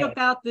little bit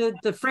about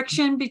the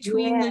friction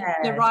between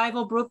the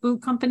rival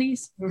boot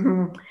companies?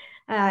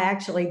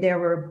 Actually, there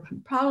were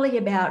probably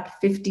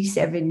about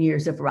 57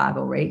 years of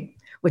rivalry,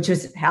 which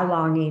was how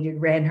long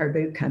Enid ran her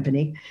boot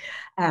company.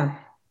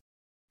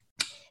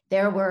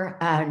 There were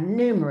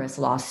numerous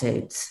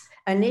lawsuits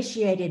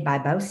initiated by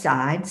both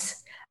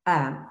sides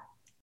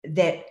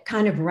that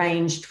kind of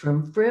ranged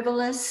from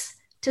frivolous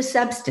to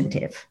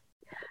substantive.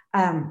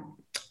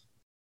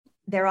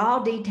 They're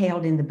all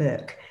detailed in the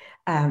book,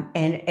 and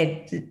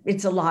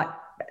it's a lot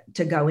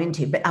to go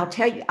into. But I'll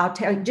tell you,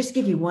 just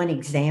give you one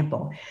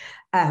example.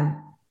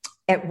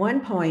 At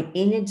one point,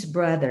 Enid's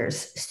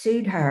brothers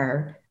sued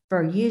her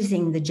for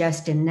using the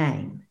Justin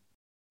name,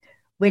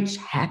 which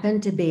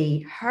happened to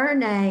be her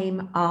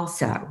name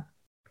also.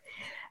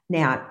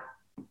 Now,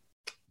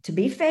 to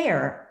be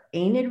fair,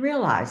 Enid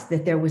realized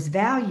that there was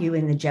value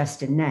in the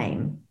Justin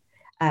name.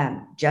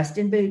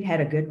 Justin Boot had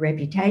a good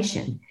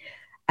reputation.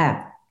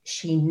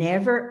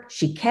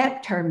 She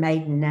kept her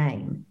maiden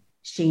name.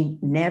 She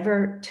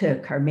never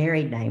took her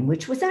married name,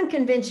 which was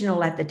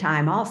unconventional at the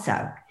time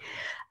also.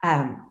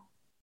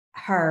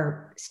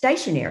 Her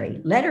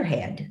stationery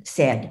letterhead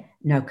said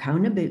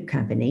Nocona Boot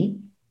Company,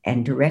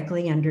 and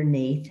directly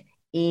underneath,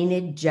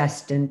 Enid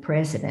Justin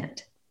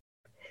President.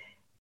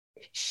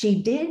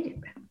 She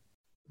did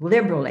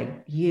liberally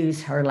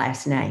use her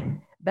last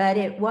name, but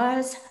it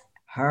was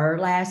her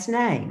last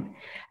name.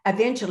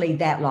 Eventually,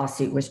 that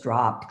lawsuit was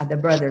dropped. The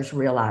brothers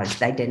realized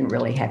they didn't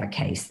really have a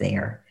case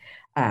there.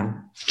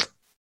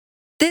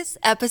 This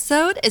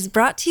episode is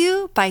brought to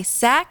you by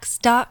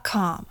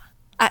Saks.com.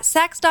 At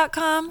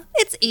Saks.com,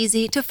 it's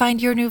easy to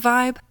find your new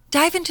vibe.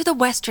 Dive into the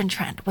Western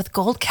trend with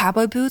gold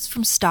cowboy boots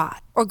from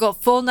Stott, or go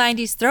full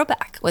 90s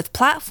throwback with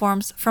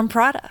platforms from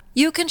Prada.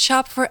 You can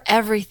shop for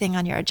everything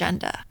on your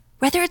agenda,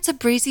 whether it's a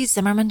breezy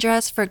Zimmermann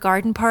dress for a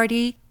garden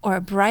party or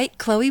a bright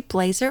Chloe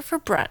blazer for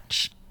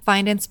brunch.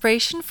 Find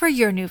inspiration for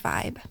your new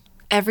vibe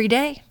every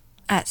day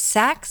at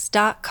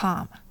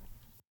Saks.com.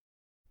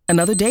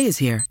 Another day is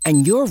here,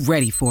 and you're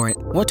ready for it.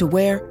 What to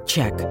wear?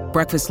 Check.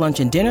 Breakfast, lunch,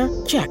 and dinner?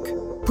 Check.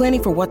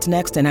 Planning for what's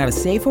next and how to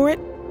save for it?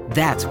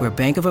 That's where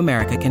Bank of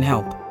America can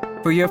help.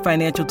 For your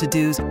financial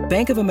to-dos,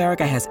 Bank of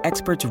America has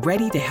experts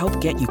ready to help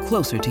get you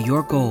closer to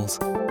your goals.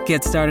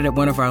 Get started at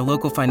one of our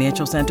local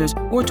financial centers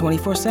or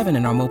 24/7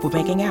 in our mobile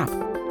banking app.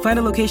 Find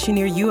a location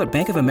near you at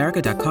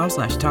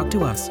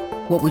bankofamerica.com/talktous.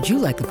 What would you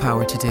like the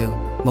power to do?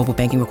 Mobile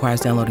banking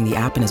requires downloading the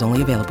app and is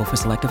only available for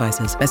select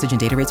devices. Message and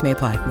data rates may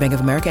apply. Bank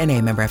of America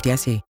N.A., member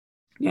FDIC.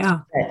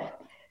 Yeah.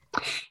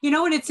 You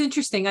know, and it's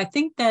interesting. I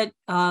think that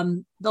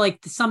like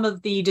some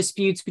of the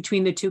disputes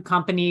between the two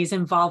companies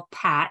involve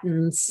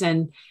patents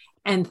and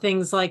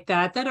things like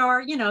that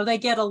are, they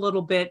get a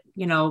little bit,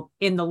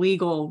 in the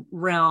legal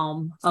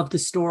realm of the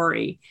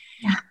story.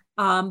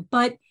 Yeah.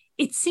 But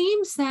it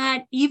seems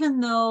that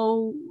even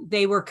though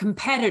they were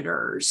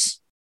competitors,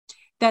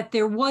 that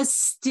there was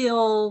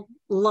still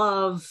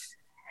love.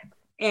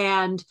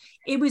 And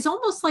it was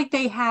almost like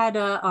they had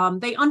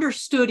they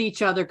understood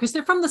each other because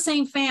they're from the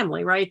same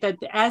family, right? That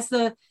as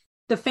the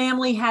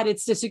family had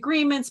its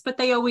disagreements, but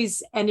they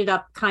always ended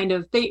up kind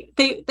of,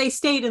 they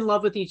stayed in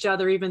love with each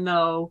other, even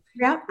though.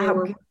 Yeah,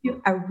 I'll give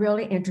you a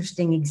really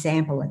interesting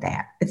example of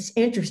that. It's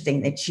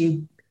interesting that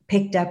you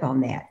picked up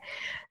on that.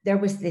 There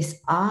was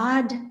this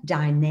odd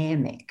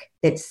dynamic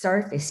that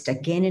surfaced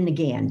again and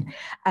again.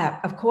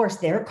 Of course,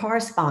 their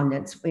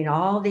correspondence in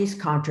all these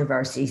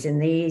controversies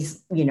and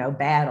these,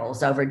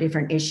 battles over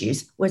different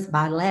issues was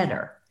by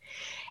letter.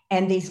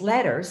 And these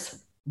letters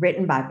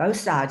written by both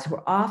sides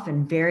were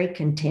often very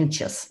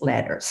contentious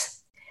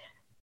letters.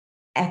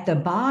 At the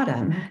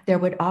bottom, there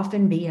would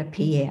often be a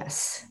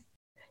PS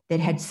that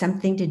had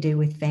something to do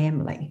with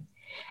family.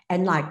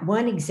 And like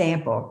one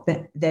example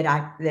that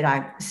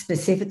I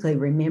specifically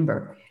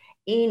remember,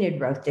 Enid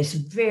wrote this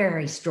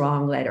very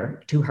strong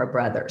letter to her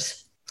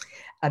brothers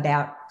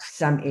about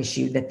some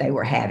issue that they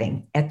were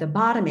having. At the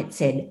bottom, it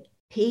said,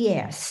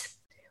 P.S.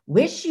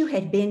 Wish you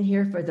had been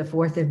here for the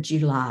 4th of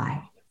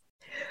July.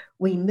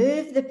 We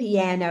moved the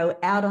piano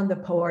out on the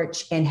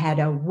porch and had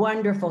a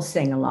wonderful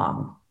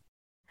sing-along.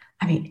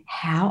 I mean,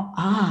 how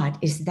odd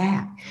is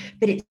that?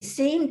 But it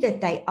seemed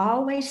that they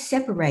always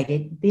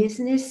separated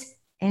business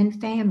and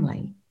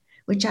family,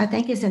 which I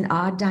think is an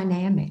odd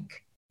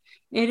dynamic.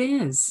 It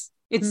is.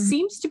 It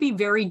seems to be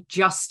very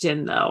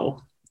Justin,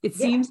 though. It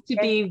seems to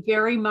be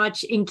very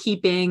much in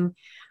keeping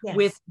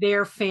with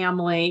their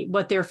family,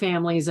 what their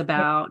family is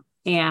about,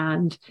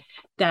 and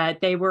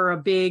that they were a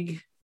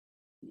big,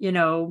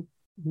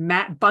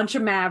 bunch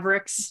of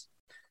mavericks.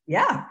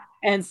 Yeah.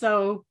 And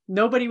so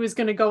nobody was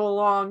going to go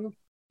along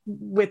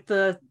with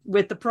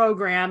the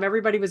program.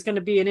 Everybody was going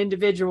to be an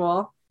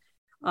individual.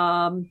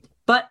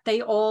 But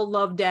they all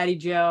loved Daddy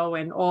Joe,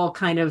 and all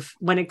kind of,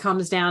 when it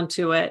comes down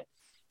to it,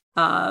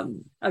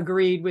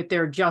 agreed with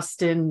their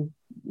Justin.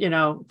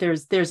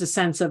 There's a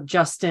sense of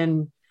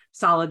Justin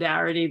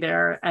solidarity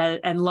there,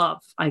 and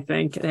love, I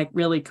think, that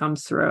really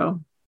comes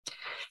through.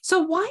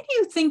 So why do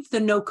you think the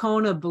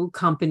Nocona Boot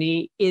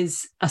Company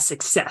is a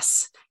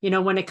success?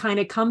 When it kind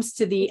of comes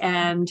to the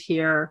end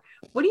here,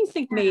 what do you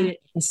think made it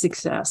a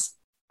success?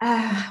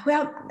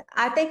 Well,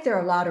 I think there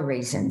are a lot of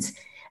reasons,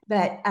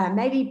 but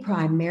maybe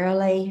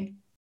primarily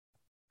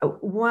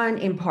one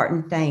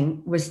important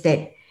thing was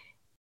that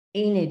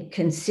Enid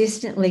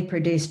consistently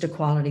produced a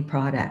quality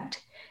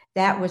product.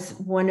 That was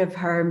one of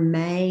her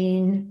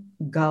main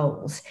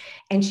goals.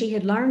 And she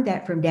had learned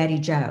that from Daddy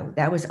Joe.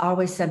 That was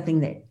always something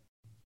that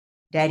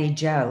Daddy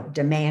Joe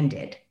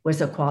demanded,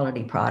 was a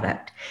quality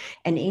product.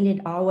 And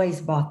Enid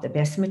always bought the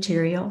best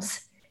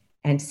materials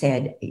and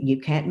said, you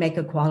can't make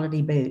a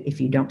quality boot if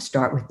you don't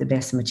start with the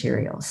best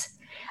materials.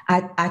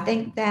 I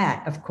think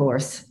that, of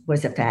course,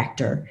 was a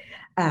factor.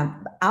 I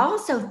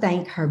also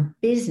think her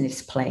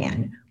business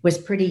plan was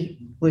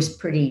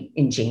pretty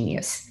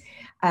ingenious.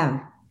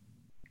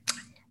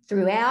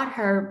 Throughout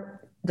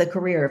the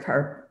career of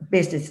her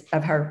business,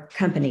 of her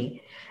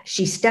company,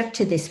 she stuck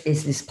to this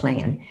business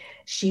plan.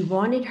 She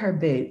wanted her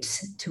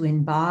boots to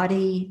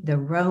embody the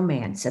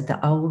romance of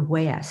the Old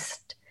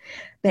West,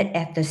 but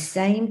at the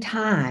same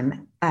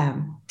time,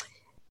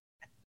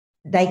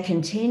 they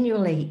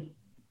continually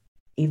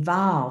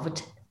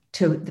evolved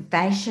to the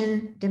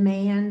fashion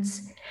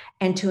demands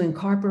and to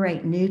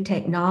incorporate new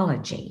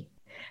technology.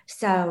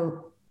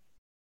 So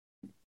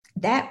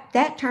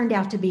that turned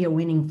out to be a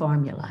winning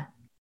formula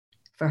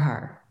for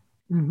her.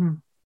 Mm-hmm.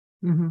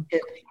 Mm-hmm.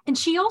 And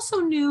she also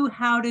knew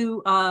how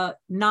to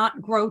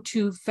not grow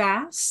too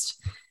fast.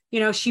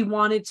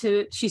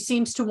 She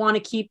seems to want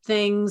to keep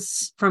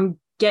things from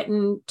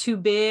getting too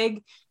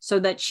big so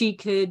that she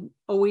could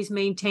always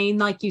maintain,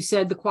 like you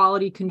said, the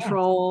quality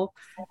control.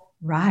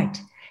 Right.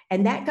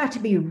 And that got to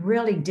be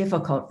really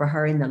difficult for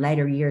her in the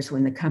later years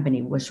when the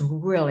company was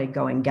really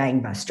going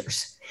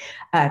gangbusters.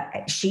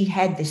 She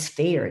had this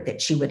fear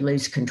that she would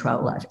lose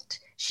control of it.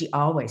 She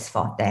always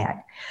fought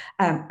that.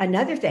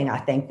 Another thing I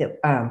think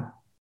that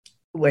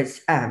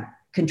was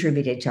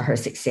contributed to her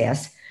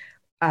success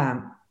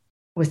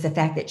was the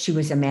fact that she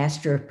was a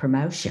master of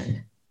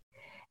promotion.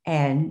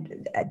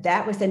 And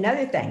that was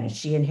another thing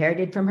she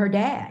inherited from her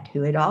dad,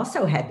 who had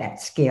also had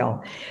that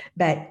skill.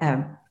 But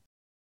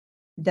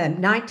the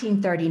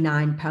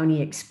 1939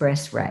 Pony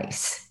Express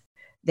race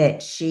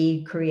that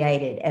she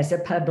created as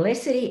a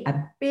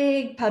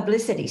big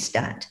publicity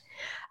stunt,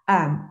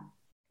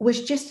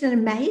 was just an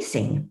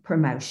amazing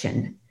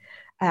promotion.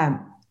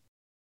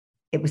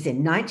 It was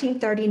in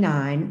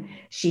 1939,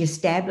 she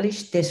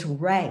established this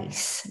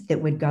race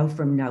that would go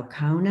from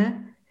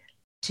Nocona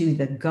to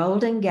the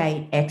Golden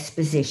Gate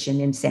Exposition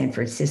in San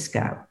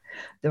Francisco.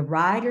 The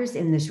riders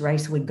in this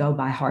race would go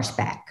by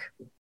horseback.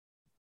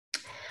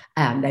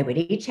 They would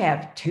each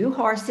have 2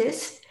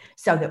 horses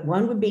so that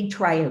one would be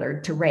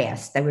trailered to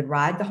rest. They would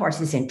ride the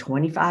horses in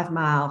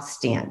 25-mile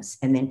stints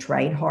and then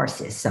trade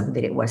horses so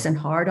that it wasn't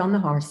hard on the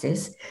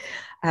horses.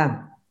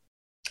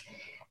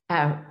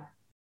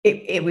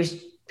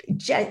 It's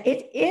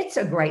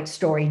a great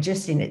story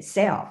just in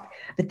itself,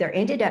 but there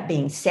ended up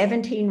being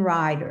 17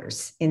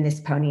 riders in this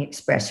Pony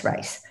Express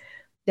race.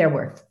 There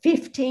were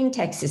 15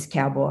 Texas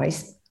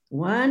cowboys,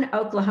 1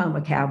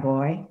 Oklahoma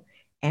cowboy,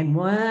 and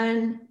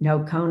 1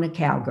 Nocona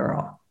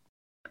cowgirl.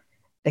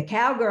 The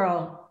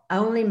cowgirl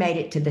only made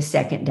it to the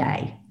second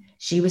day.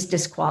 She was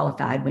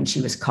disqualified when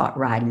she was caught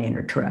riding in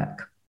her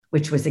truck,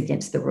 which was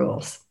against the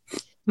rules.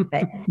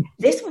 But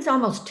this was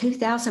almost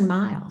 2,000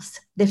 miles,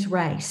 this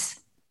race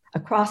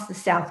across the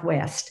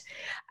Southwest.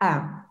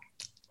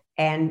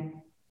 And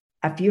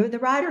a few of the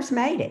riders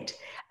made it.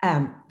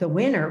 The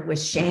winner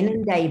was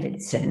Shannon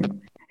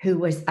Davidson, who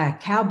was a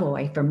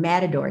cowboy from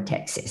Matador,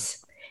 Texas.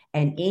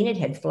 And Enid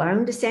had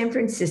flown to San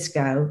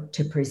Francisco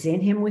to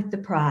present him with the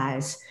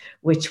prize,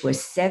 which was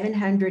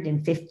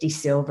 $750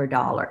 silver.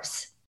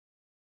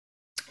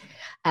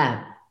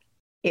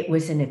 It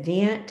was an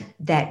event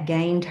that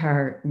gained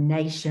her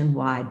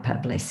nationwide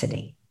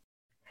publicity.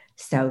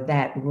 So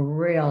that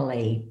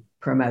really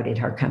promoted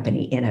her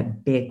company in a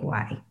big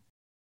way.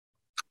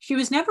 She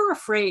was never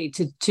afraid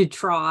to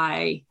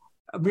try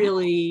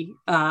really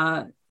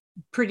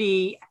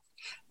pretty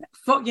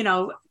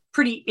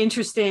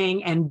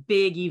interesting and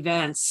big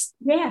events.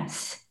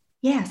 Yes.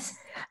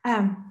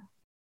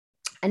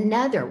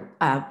 Another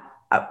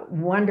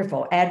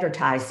wonderful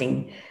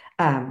advertising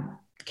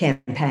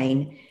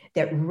campaign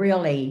that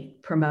really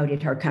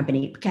promoted her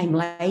company. It came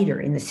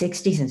later in the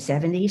 60s and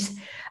 70s.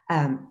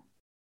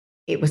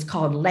 It was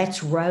called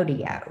Let's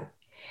Rodeo.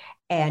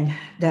 And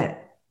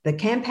the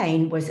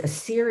campaign was a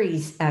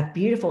series of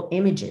beautiful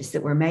images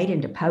that were made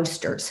into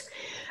posters,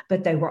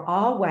 but they were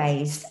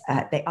always,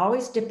 they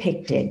always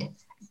depicted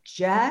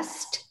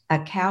just a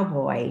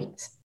cowboy.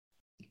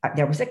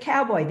 There was a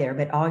cowboy there,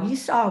 but all you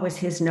saw was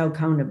his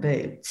no-kona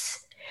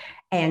boots.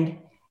 And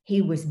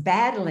he was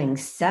battling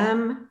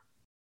some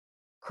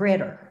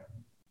critter,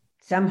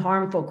 some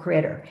harmful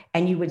critter,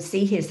 and you would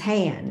see his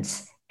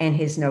hands and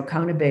his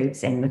no-kona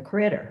boots and the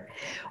critter.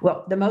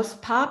 Well, the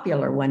most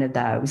popular one of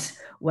those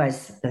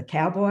was the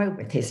cowboy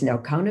with his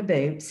no-kona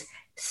boots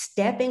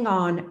stepping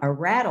on a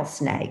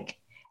rattlesnake,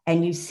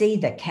 and you see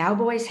the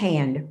cowboy's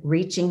hand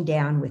reaching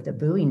down with a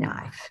Bowie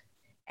knife,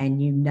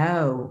 and you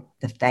know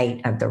the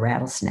fate of the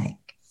rattlesnake.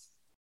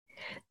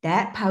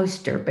 That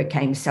poster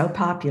became so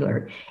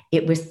popular,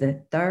 it was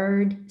the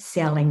third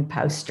selling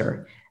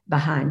poster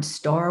behind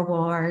Star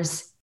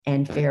Wars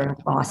and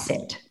Farrah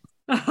Fawcett.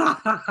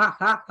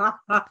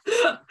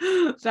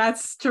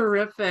 That's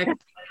terrific.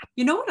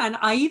 You know what?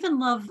 I even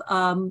love,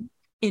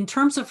 in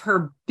terms of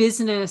her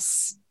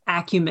business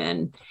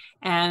acumen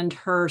and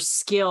her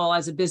skill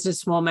as a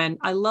businesswoman,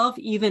 I love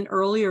even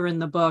earlier in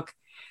the book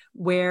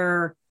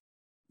where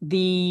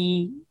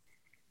there's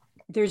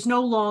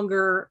no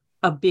longer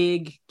a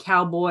big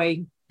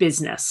cowboy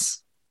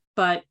business,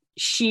 but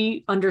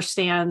she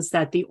understands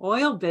that the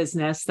oil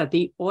business, that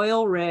the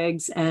oil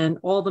rigs and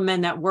all the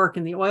men that work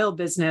in the oil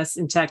business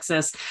in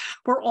Texas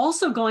were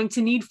also going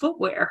to need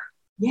footwear.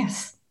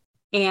 Yes.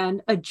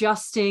 And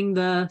adjusting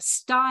the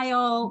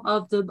style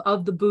of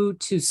the boot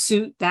to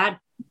suit that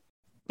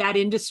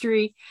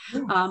industry,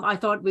 I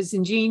thought was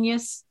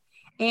ingenious.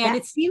 And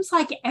it seems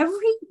like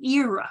every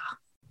era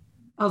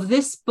of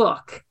this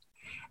book,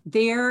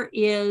 there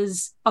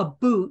is a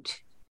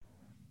boot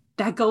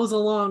that goes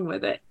along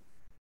with it.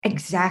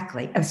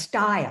 Exactly.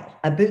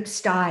 A boot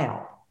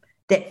style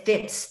that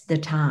fits the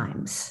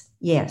times.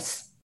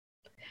 Yes.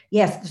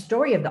 Yes, the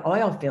story of the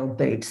oil field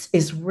boots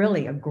is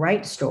really a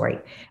great story.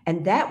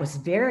 And that was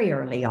very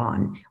early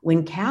on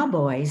when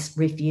cowboys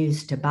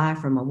refused to buy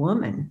from a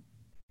woman.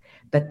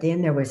 But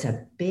then there was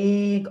a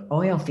big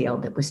oil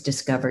field that was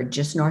discovered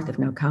just north of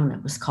Nocona.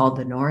 It was called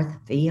the North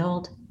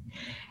Field.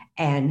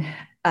 And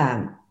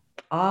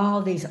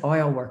all these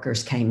oil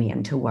workers came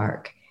in to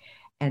work.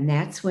 And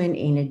that's when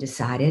Enid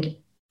decided,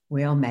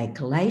 we'll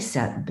make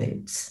lace-up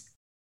boots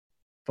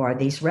for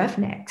these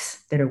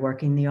roughnecks that are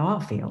working the oil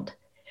field.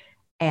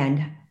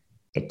 And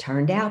it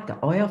turned out the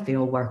oil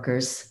field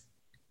workers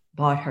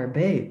bought her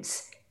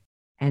boots.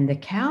 And the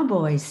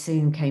cowboys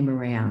soon came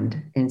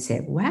around and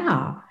said,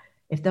 wow,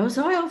 if those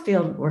oil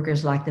field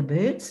workers like the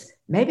boots,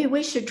 maybe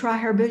we should try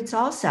her boots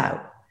also.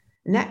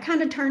 And that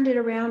kind of turned it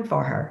around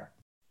for her.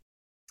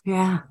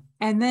 Yeah.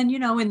 And then,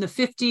 in the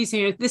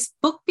 50s, this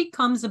book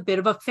becomes a bit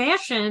of a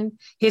fashion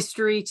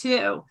history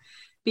too,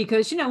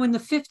 because, in the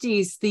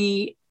 50s,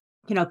 the,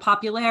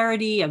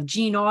 popularity of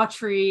Gene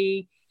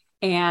Autry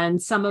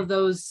and some of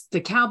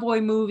the cowboy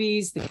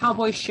movies, the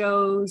cowboy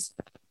shows,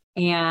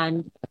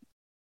 and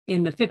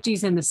in the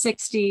 50s and the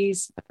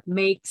 60s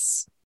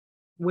makes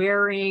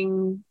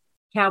wearing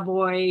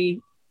cowboy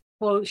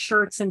clothes,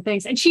 shirts and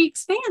things. And she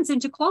expands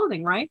into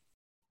clothing, right?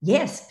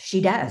 Yes,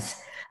 she does.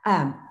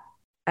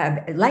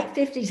 Late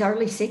 50s,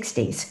 early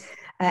 60s.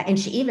 And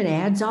she even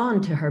adds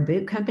on to her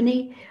boot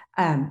company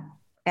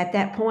at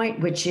that point,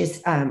 which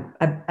is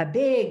a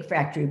big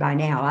factory by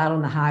now out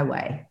on the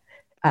highway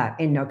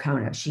in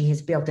Nocona. She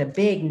has built a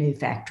big new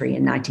factory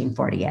in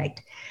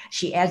 1948.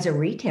 She adds a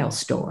retail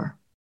store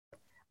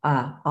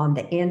on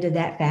the end of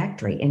that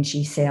factory, and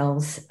she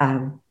sells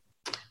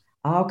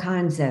all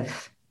kinds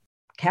of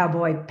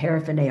cowboy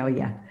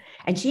paraphernalia.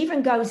 And she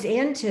even goes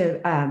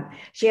into,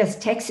 she has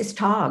Texas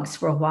Togs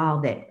for a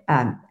while that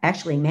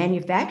actually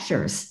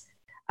manufactures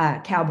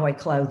cowboy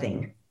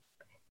clothing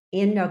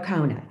in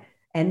Nocona.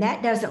 And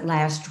that doesn't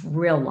last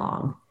real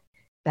long,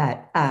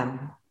 but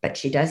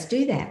she does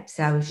do that.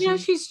 So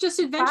she's just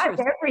adventurous.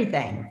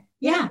 Everything.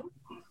 Yeah.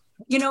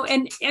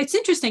 And it's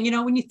interesting,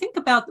 when you think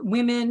about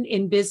women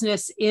in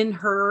business in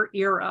her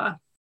era,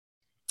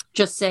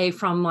 just say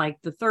from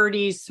like the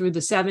 30s through the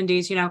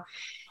 70s,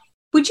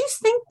 would you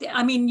think,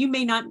 you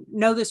may not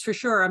know this for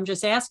sure, I'm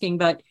just asking,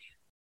 but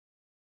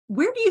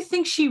where do you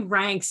think she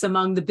ranks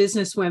among the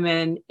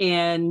businesswomen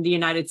in the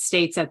United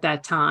States at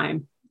that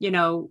time?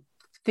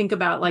 Think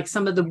about like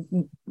some of the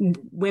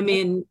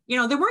women,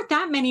 there weren't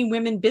that many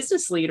women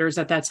business leaders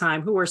at that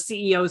time who were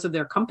CEOs of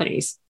their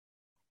companies.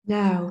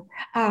 No,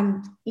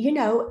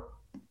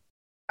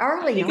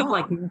 early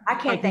on, I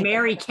can't think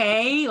Mary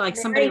Kay,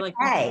 somebody like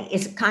Kay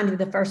is kind of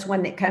the first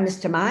one that comes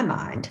to my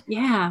mind.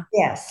 Yeah.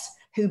 Yes.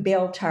 Who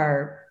built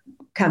her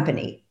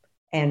company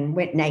and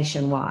went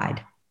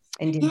nationwide.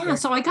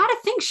 So I got to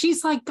think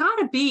she's got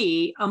to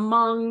be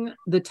among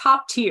the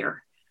top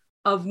tier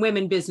of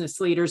women business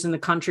leaders in the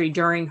country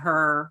during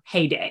her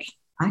heyday.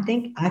 I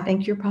think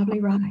you're probably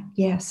right.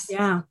 Yes.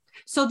 Yeah.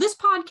 So this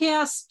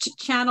podcast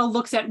channel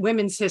looks at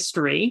women's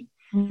history.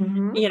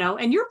 You know,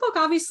 and your book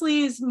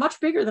obviously is much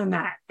bigger than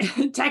that.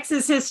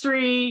 Texas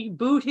history,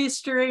 boot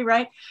history,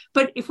 right?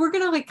 But if we're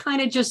going to like kind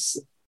of just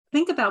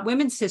think about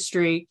women's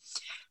history,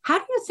 how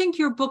do you think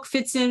your book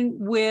fits in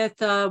with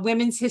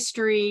women's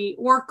history,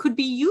 or could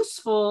be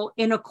useful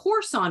in a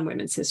course on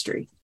women's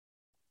history?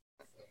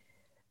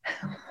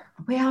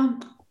 Well,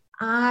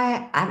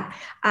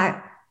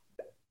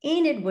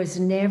 Enid was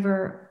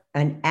never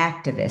an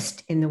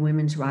activist in the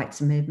women's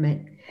rights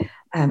movement.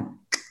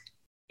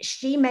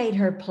 She made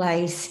her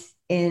place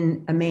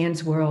in a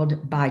man's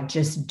world by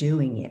just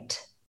doing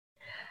it.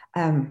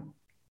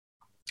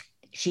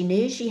 She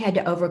knew she had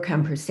to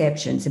overcome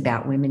perceptions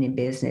about women in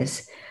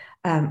business,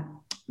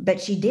 but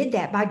she did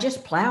that by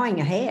just plowing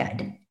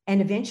ahead.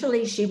 And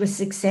eventually she was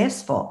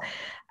successful.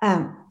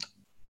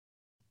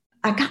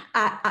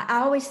 I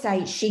always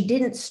say she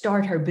didn't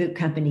start her boot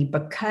company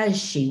because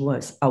she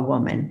was a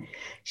woman.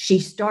 She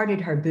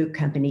started her boot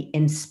company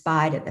in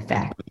spite of the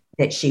fact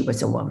that she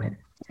was a woman.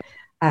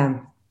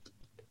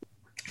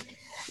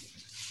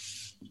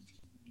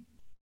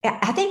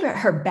 I think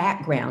her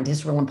background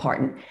is real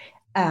important.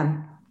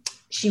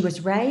 She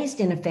was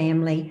raised in a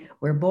family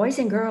where boys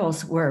and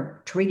girls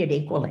were treated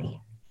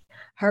equally.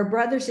 Her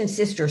brothers and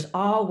sisters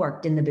all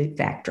worked in the boot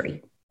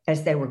factory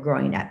as they were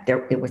growing up.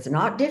 It was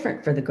not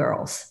different for the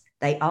girls.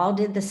 They all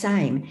did the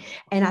same.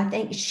 And I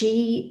think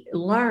she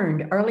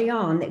learned early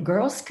on that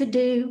girls could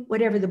do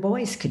whatever the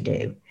boys could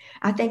do.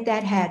 I think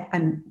that had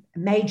a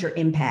major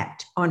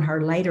impact on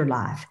her later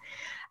life.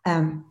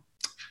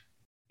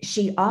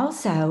 She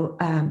also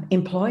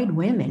employed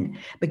women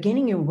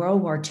beginning in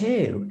World War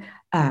II.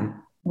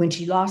 When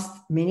she lost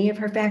many of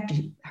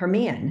her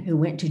men who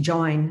went to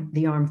join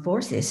the armed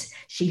forces,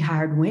 she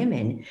hired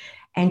women,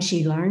 and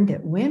she learned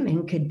that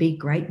women could be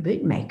great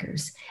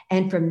bootmakers.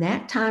 And from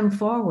that time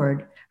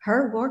forward,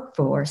 her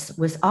workforce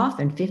was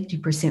often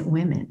 50%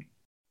 women,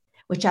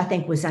 which I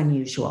think was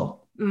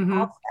unusual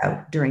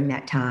also during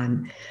that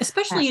time.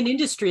 Especially in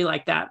industry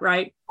like that,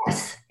 right?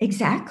 Yes,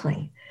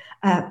 exactly.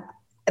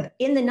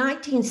 In the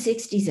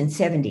 1960s and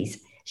 70s,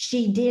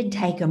 she did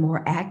take a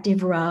more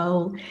active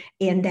role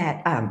in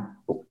that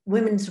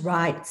women's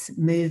rights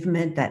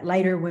movement, that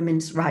later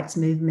women's rights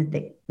movement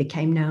that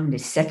became known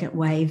as second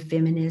wave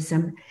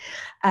feminism.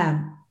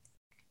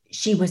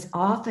 She was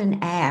often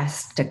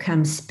asked to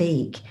come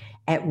speak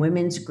at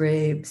women's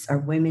groups or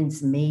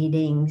women's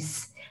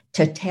meetings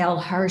to tell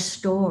her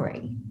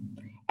story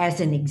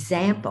as an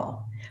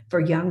example for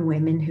young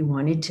women who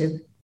wanted to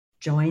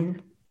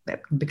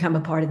become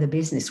a part of the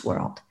business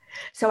world.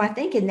 So I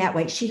think in that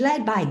way, she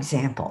led by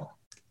example.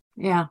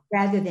 Yeah.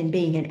 Rather than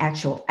being an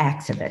actual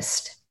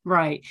activist.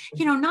 Right.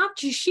 You know,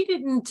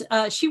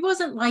 she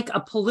wasn't like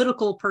a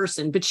political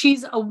person, but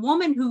she's a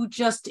woman who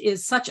just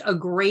is such a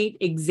great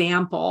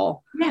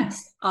example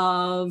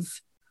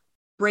of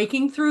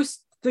breaking through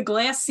the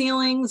glass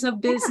ceilings of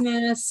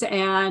business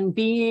and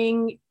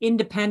being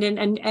independent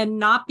and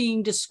not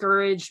being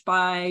discouraged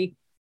by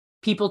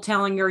people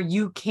telling her,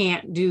 you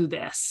can't do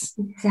this.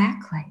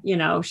 Exactly. You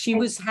know, she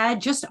always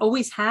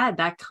had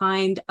that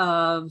kind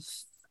of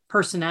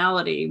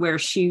personality where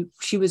she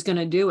was going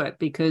to do it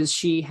because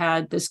she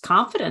had this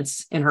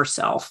confidence in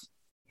herself.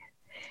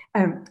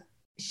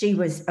 She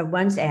was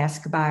once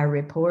asked by a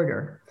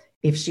reporter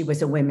if she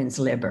was a women's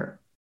libber.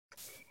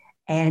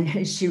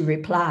 And she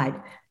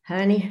replied,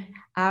 honey,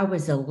 I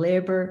was a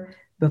libber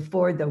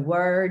before the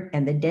word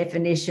and the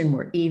definition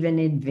were even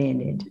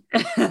invented.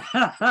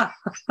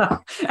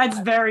 That's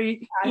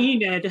very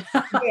Enid.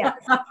 Yes.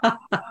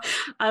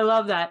 I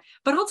love that.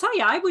 But I'll tell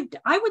you, I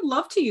would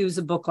love to use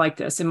a book like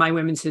this in my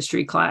women's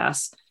history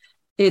class.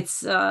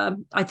 It's,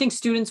 I think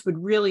students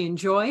would really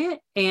enjoy it.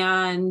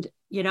 And,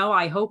 you know,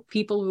 I hope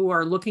people who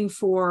are looking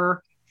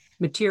for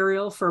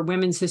material for a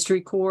women's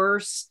history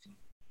course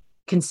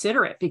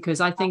consider it, because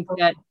I think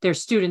that their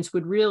students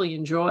would really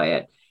enjoy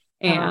it.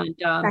 And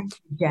thank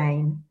you,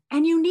 Jane.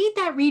 And you need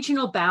that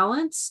regional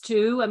balance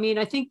too. I mean,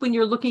 I think when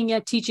you're looking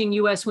at teaching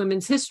U.S.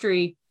 women's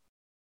history,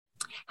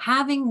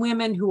 having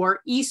women who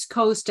are East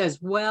Coast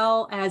as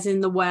well as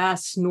in the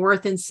West,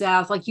 North and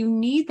South, like you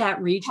need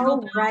that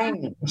regional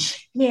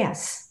range.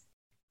 Yes.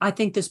 I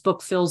think this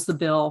book fills the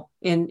bill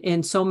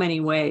in so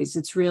many ways.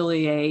 It's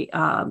really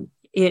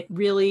it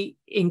really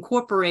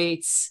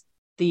incorporates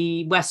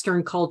the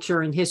Western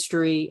culture and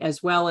history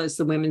as well as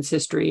the women's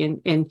history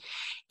and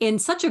in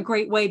such a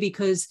great way,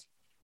 because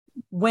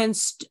when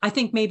I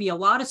think maybe a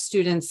lot of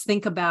students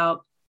think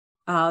about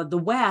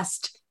the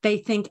West, they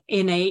think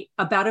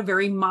about a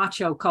very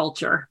macho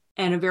culture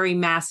and a very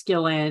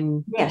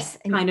masculine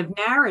kind of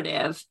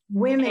narrative.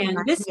 Women,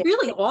 and this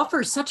really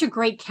offers such a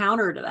great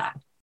counter to that.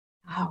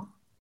 Oh,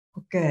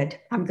 good.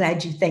 I'm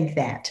glad you think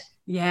that.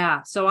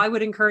 Yeah. So I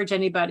would encourage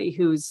anybody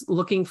who's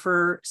looking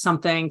for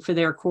something for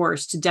their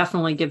course to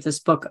definitely give this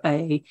book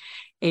a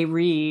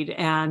read.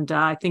 And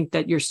I think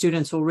that your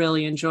students will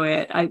really enjoy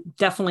it. I'm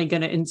definitely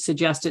going to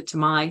suggest it to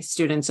my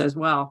students as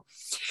well.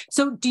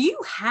 So do you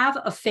have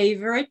a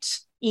favorite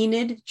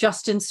Enid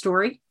Justin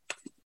story?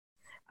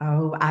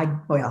 Oh,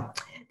 well,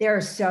 there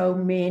are so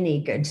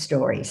many good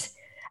stories.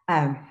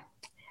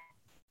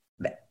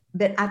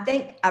 But I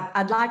think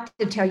I'd like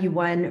to tell you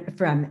one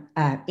from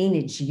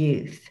Enid's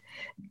youth,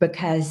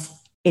 because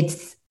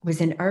it was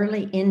an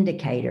early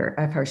indicator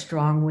of her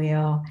strong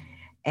will,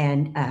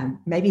 and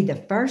maybe the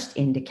first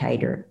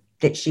indicator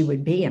that she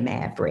would be a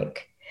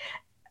maverick.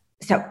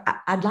 So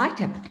I'd like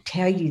to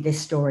tell you this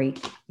story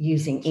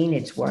using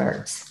Enid's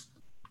words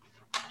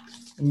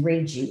and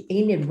read you.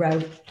 Enid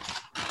wrote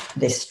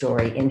this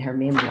story in her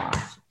memoir.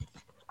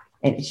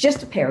 And it's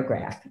just a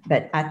paragraph,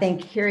 but I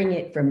think hearing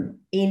it from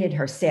Enid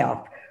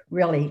herself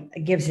really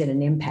gives it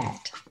an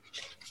impact.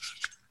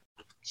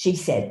 She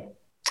said,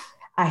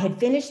 I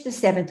had finished the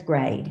 7th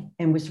grade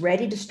and was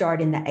ready to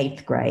start in the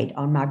 8th grade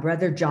on my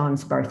brother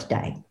John's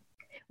birthday.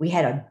 We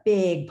had a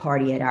big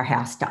party at our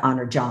house to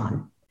honor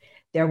John.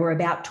 There were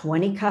about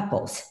 20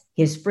 couples,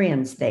 his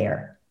friends,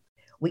 there.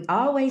 We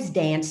always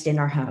danced in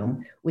our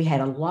home. We had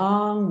a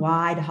long,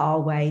 wide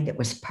hallway that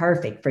was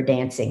perfect for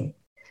dancing.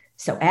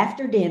 So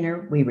after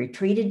dinner, we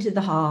retreated to the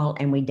hall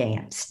and we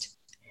danced.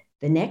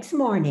 The next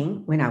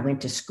morning, when I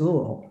went to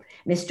school,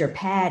 Mr.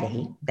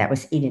 Patty, that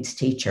was Enid's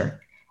teacher,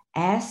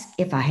 asked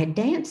if I had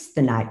danced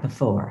the night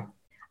before.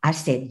 I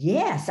said,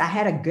 yes, I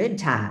had a good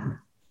time.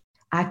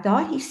 I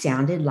thought he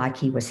sounded like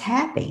he was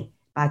happy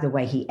by the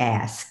way he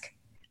asked.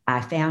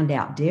 I found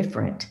out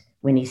different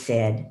when he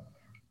said,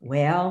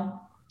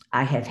 well,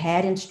 I have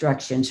had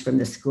instructions from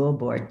the school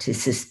board to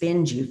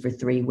suspend you for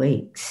 3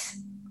 weeks.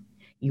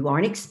 You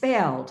aren't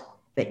expelled,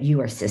 but you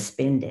are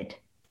suspended.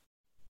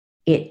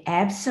 It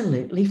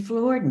absolutely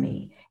floored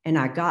me, and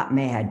I got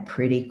mad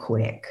pretty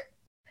quick.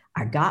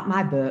 I got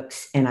my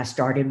books and I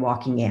started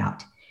walking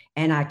out,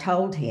 and I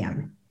told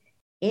him,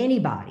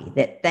 anybody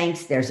that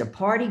thinks there's a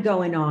party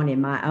going on in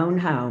my own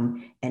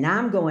home and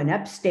I'm going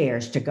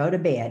upstairs to go to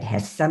bed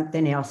has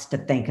something else to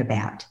think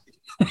about.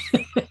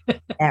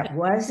 That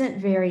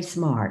wasn't very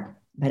smart,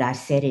 but I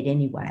said it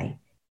anyway,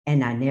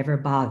 and I never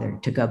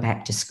bothered to go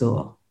back to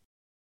school.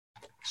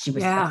 She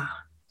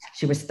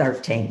was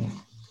 13.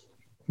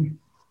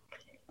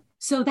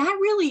 So that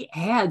really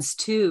adds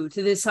to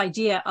this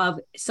idea of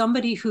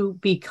somebody who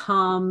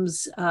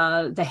becomes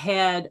the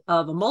head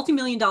of a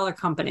multi-million-dollar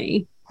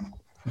company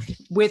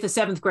with a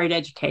 7th grade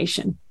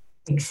education.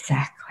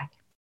 Exactly.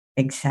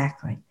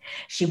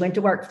 She went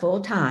to work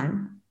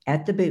full-time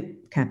at the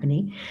boot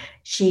company.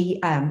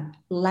 She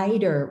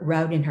later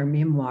wrote in her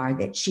memoir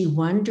that she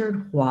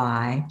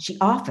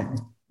often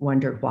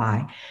wondered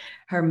why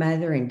her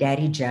mother and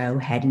Daddy Joe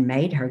hadn't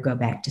made her go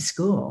back to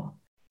school.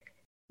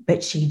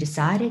 But she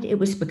decided it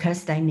was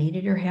because they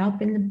needed her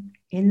help in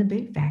the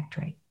boot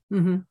factory.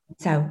 Mm-hmm.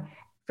 So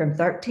from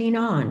 13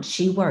 on,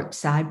 she worked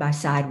side by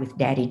side with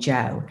Daddy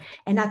Joe.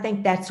 And I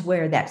think that's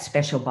where that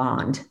special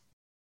bond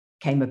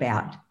came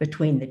about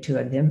between the two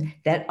of them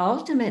that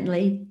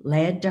ultimately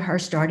led to her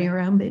starting her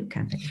own boot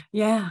company.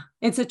 Yeah,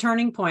 it's a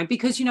turning point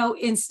because,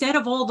 instead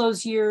of all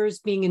those years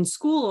being in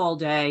school all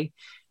day,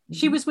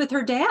 she was with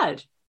her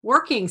dad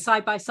working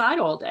side by side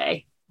all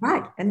day.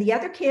 Right. And the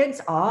other kids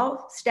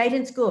all stayed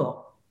in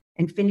school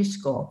and finished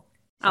school.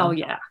 So. Oh,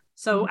 yeah.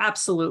 So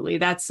absolutely.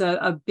 That's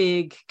a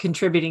big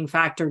contributing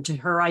factor to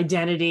her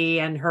identity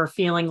and her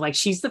feeling like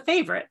she's the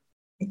favorite.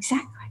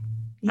 Exactly.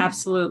 Yeah.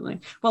 Absolutely.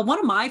 Well, one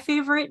of my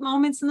favorite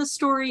moments in the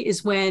story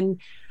is when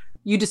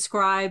you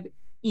describe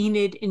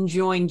Enid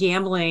enjoying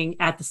gambling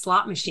at the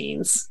slot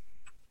machines.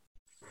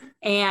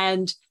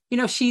 And,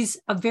 she's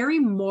a very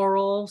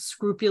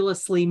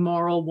scrupulously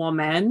moral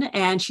woman,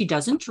 and she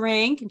doesn't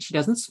drink and she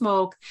doesn't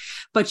smoke,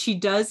 but she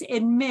does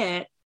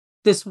admit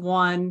this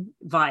one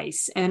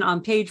vice. And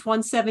on page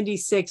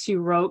 176, you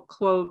wrote,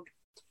 quote,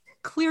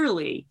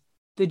 clearly,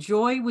 the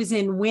joy was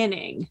in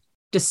winning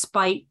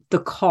despite the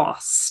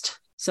cost.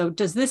 So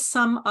does this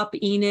sum up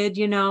Enid?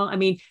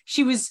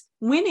 She was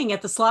winning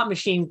at the slot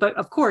machine, but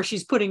of course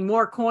she's putting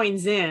more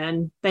coins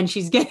in than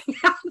she's getting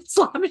out of the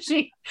slot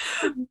machine,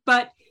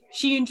 but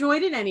she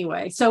enjoyed it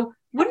anyway. So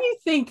what do you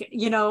think?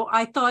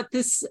 I thought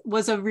this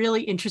was a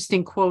really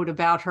interesting quote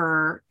about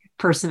her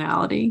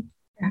personality.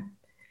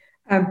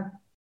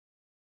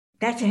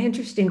 That's an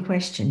interesting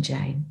question,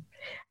 Jane.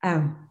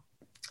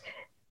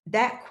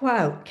 That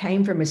quote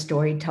came from a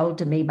story told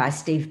to me by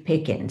Steve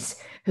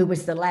Pickens, who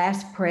was the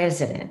last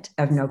president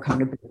of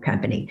Nocona Boot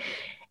Company.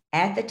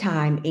 At the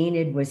time,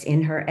 Enid was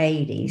in her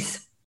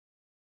 80s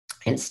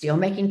and still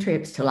making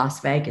trips to Las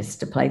Vegas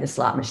to play the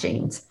slot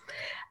machines,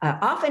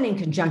 often in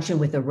conjunction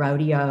with a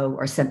rodeo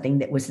or something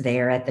that was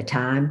there at the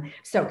time.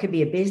 So it could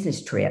be a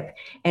business trip.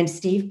 And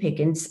Steve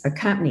Pickens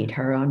accompanied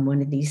her on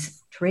one of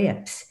these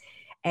trips.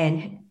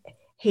 And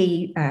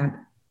he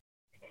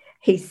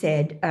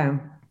said,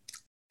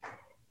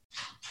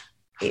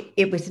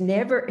 it was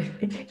never,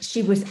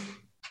 she was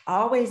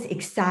always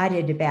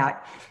excited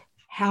about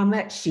how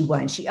much she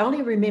won. She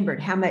only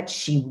remembered how much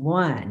she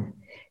won.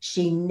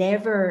 She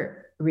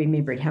never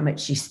remembered how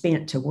much she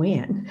spent to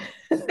win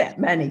that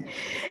money.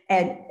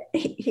 And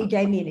he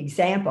gave me an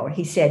example.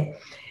 He said,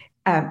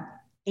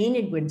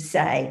 Enid would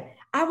say,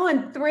 I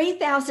won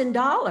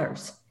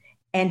 $3,000.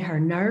 And her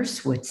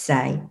nurse would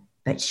say,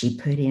 but she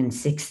put in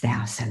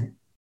 $6,000.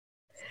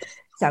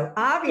 So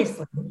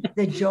obviously,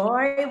 the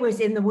joy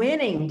was in the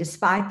winning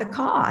despite the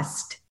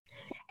cost.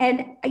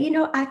 And,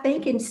 I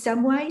think in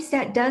some ways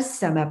that does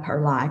sum up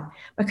her life,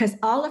 because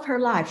all of her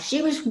life,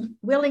 she was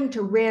willing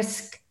to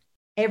risk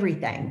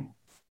everything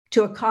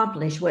to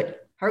accomplish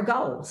what her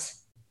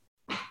goals.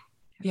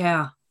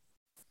 Yeah.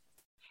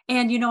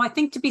 And, I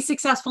think to be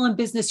successful in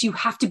business, you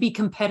have to be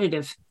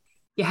competitive.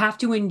 You have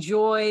to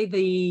enjoy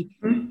the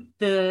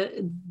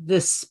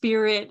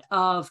spirit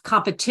of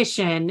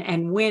competition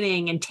and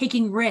winning and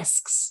taking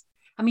risks.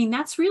 I mean,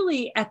 that's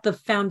really at the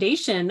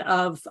foundation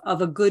of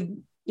a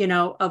good,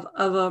 of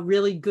a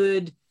really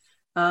good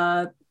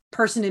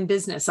person in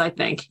business, I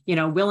think,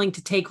 willing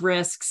to take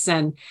risks.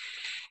 And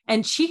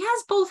she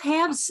has both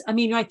halves. I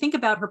mean, I think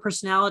about her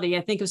personality.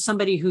 I think of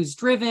somebody who's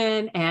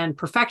driven and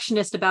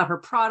perfectionist about her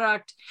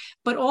product,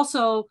 but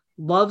also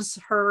loves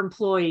her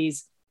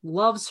employees,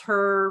 loves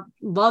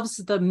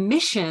the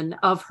mission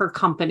of her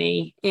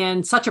company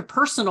in such a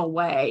personal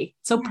way,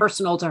 so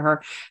personal to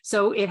her.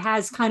 So it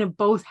has kind of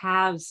both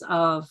halves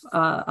of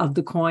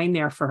the coin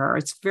there for her.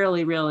 It's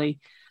really, really,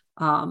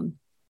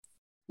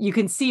 you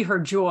can see her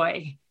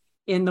joy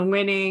in the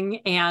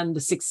winning and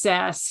the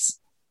success,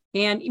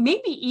 and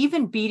maybe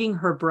even beating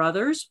her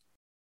brothers.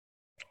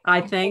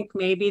 I think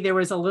maybe there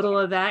was a little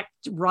of that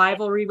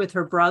rivalry with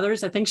her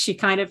brothers. I think she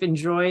kind of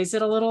enjoys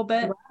it a little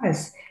bit. It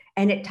was.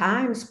 And at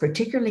times,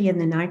 particularly in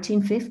the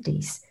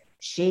 1950s,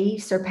 she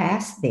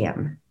surpassed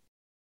them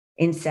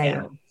in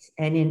sales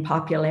and in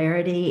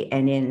popularity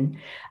and in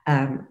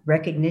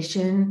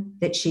recognition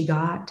that she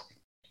got.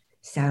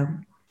 So,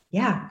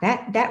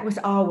 that was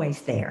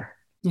always there.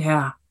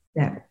 Yeah.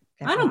 That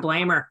I don't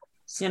blame her.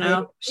 She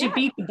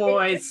beat the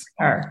boys.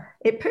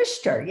 It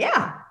pushed her.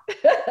 Yeah.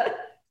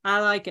 I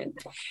like it.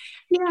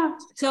 Yeah.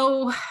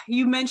 So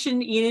you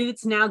mentioned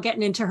Enid's now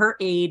getting into her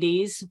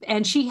 80s,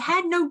 and she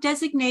had no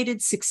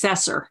designated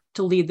successor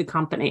to lead the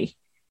company.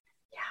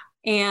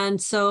 Yeah.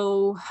 And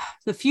so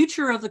the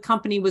future of the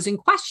company was in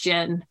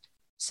question.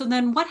 So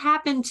then what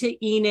happened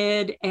to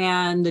Enid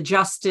and the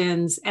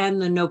Justins and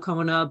the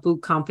Nocona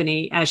Boot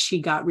Company as she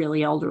got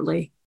really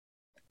elderly?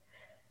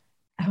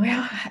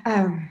 Well,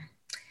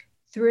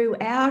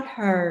 throughout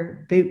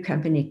her boot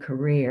company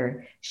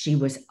career, she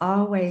was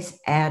always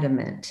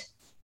adamant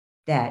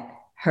that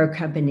her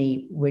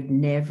company would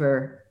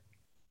never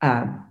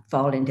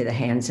fall into the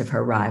hands of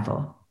her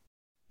rival,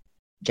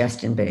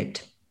 Justin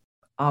Boot.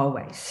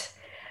 Always.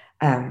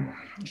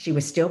 She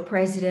was still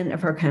president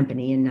of her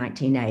company in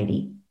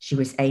 1980. She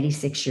was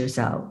 86 years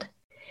old,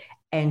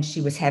 and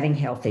she was having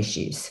health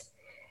issues.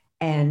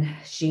 And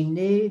she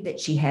knew that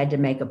she had to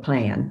make a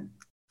plan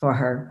for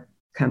her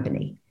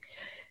company.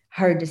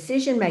 Her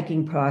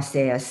decision-making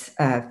process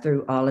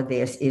through all of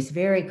this is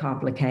very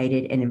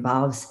complicated and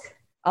involves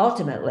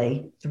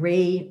ultimately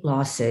 3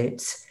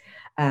 lawsuits.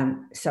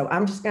 So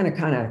I'm just going to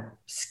kind of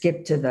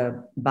skip to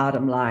the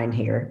bottom line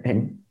here.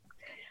 And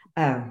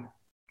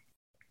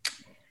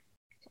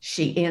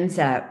she ends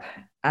up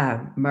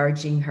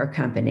merging her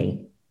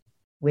company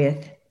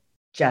with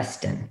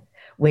Justin,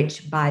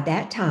 which by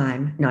that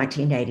time,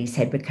 1980s,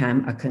 had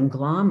become a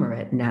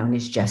conglomerate known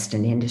as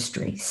Justin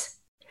Industries.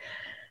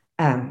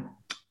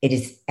 It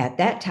is at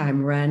that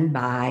time run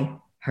by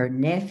her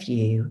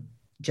nephew,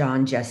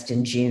 John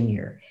Justin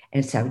Jr.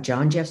 And so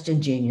John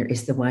Justin Jr.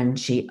 is the one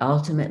she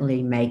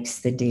ultimately makes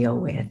the deal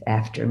with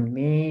after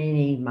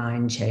many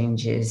mind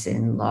changes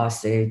and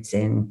lawsuits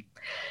and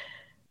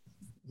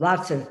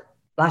lots of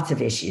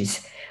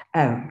issues.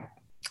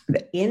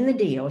 But in the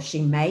deal,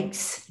 she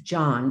makes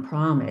John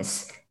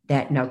promise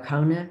that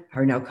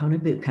her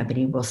Nocona Boot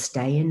Company will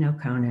stay in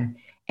Nocona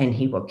and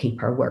he will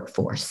keep her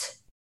workforce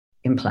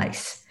in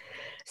place.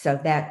 So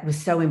that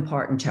was so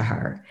important to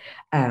her.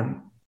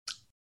 The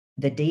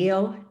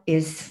deal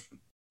is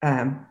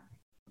done.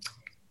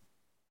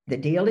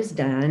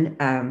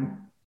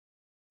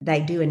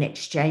 They do an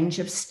exchange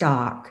of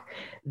stock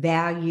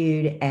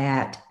valued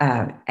at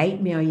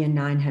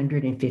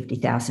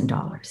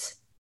 $8,950,000.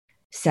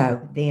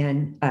 So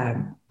then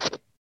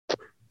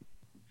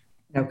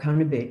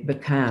Nocona Boot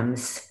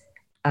becomes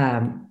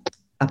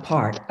a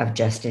part of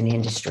Justin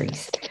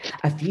Industries.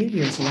 A few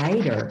years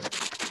later,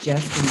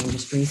 Justin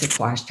Industries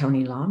acquires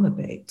Tony Lama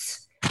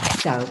Boots.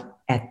 So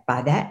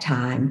by that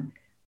time,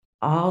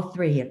 all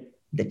 3 of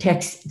the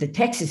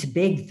Texas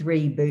Big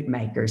 3 boot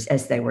makers,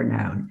 as they were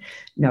known,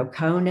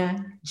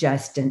 Nocona,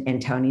 Justin,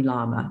 and Tony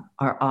Lama,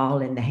 are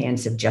all in the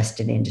hands of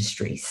Justin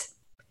Industries.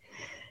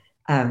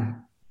 Nocona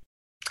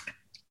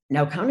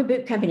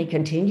Boot Company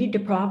continued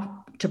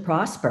to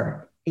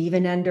prosper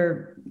even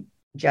under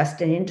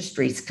Justin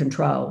Industries'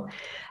 control.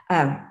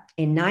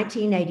 In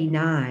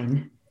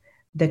 1989,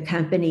 the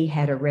company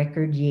had a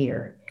record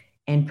year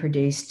and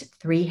produced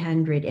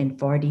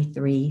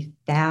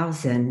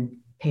 343,000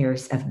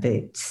 pairs of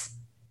boots.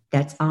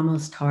 That's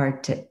almost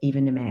hard to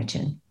even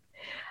imagine.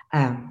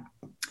 I've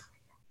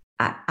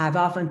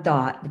often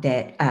thought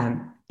that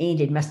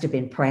Enid must have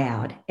been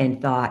proud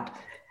and thought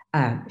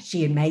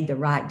she had made the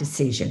right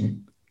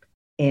decision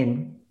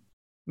in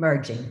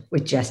merging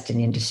with Justin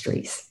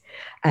Industries.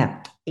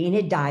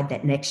 Enid died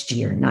that next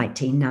year,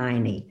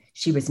 1990.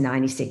 She was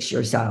 96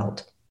 years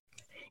old.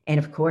 And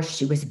of course,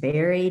 she was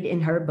buried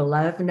in her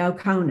beloved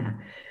Nocona.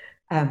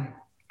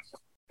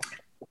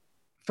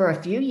 For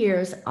a few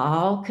years,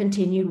 all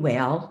continued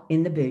well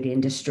in the boot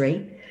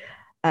industry.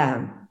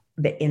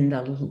 But in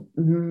the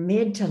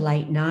mid to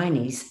late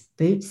 90s,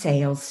 boot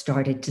sales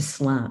started to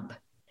slump.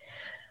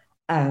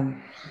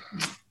 The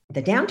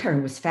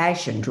downturn was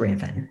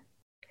fashion-driven.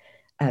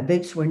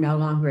 Boots were no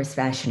longer as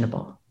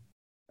fashionable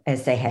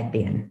as they had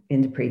been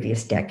in the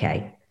previous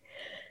decade.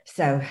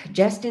 So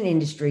Justin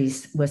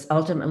Industries was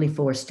ultimately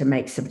forced to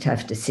make some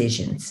tough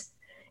decisions.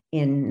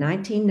 In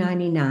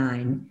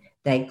 1999,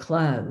 they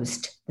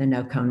closed the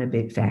Nocona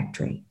boot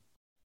factory.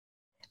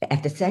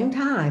 At the same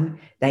time,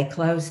 they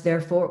closed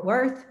their Fort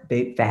Worth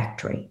boot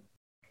factory.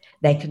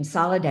 They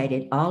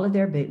consolidated all of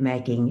their boot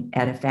making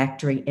at a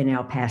factory in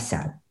El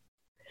Paso.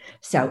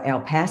 So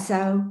El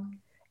Paso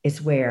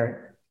is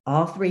where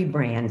all three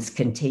brands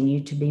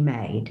continue to be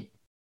made: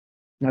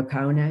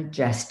 Nocona,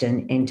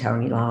 Justin, and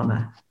Tony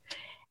Lama.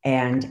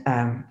 And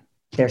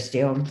they're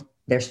still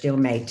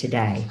made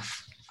today.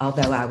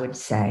 Although I would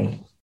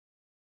say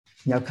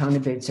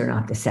Nocona boots are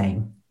not the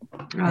same.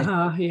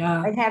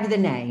 Yeah. They have the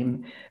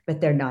name,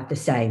 but they're not the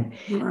same.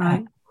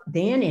 Right.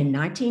 Then in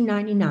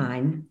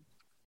 1999,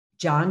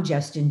 John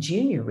Justin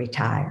Jr.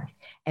 retired,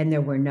 and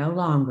there were no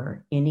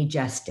longer any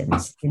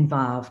Justins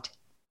involved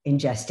in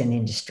Justin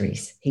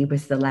Industries. He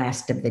was the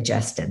last of the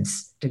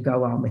Justins to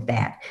go on with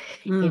that.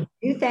 In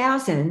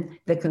 2000,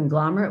 the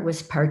conglomerate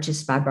was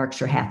purchased by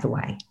Berkshire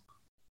Hathaway.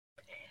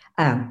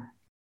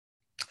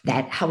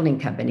 That holding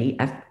company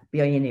of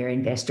billionaire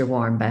investor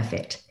Warren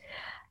Buffett.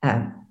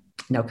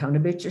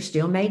 Nocona boots are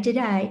still made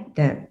today.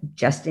 The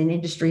Justin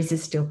Industries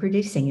is still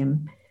producing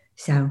them.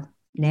 So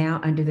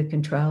now under the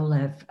control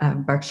of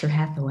Berkshire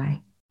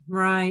Hathaway.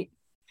 Right.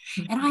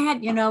 And I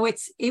had,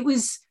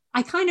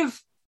 I kind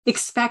of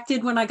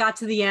expected when I got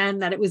to the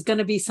end that it was going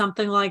to be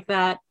something like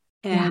that.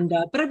 And,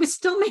 but it was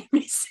still made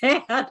me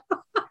sad.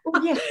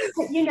 Well, yes.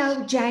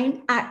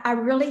 Jane, I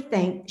really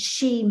think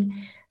she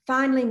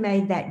finally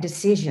made that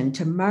decision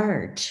to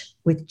merge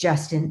with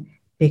Justin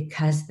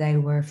because they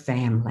were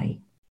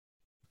family.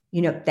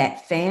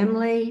 That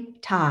family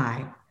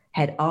tie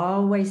had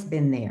always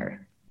been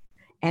there.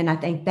 And I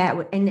think that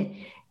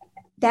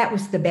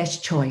was the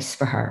best choice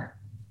for her.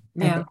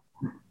 Yeah.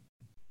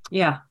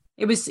 Yeah.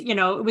 It was, it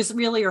was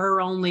really her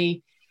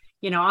only,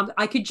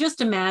 I could just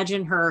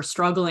imagine her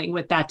struggling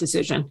with that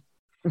decision,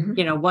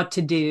 what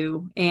to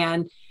do.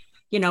 And,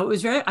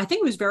 I think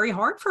it was very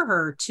hard for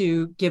her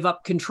to give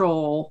up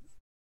control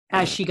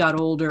as she got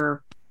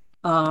older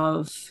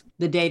of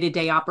the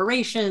day-to-day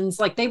operations.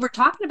 Like they were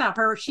talking about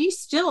her, she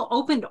still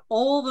opened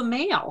all the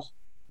mail.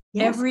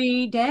 Yes.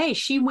 Every day.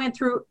 She went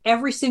through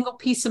every single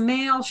piece of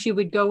mail. She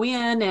would go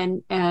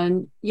in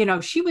and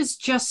she was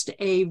just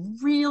a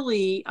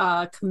really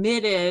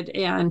committed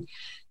and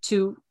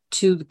to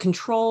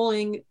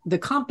controlling the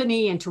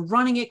company and to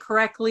running it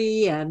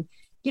correctly, and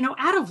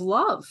out of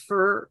love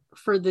for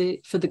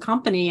the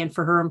company and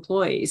for her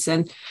employees.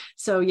 And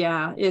so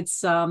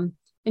it's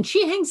and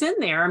she hangs in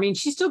there. I mean,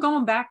 she's still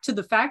going back to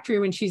the factory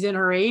when she's in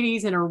her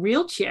 80s in her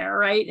wheelchair,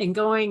 right? And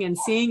going and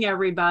seeing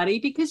everybody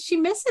because she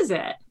misses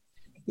it.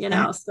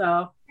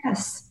 So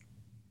yes,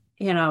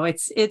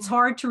 it's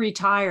hard to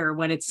retire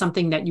when it's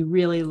something that you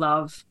really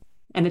love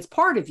and it's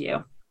part of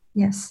you.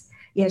 Yes,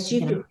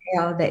 you could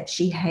tell that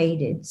she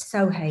hated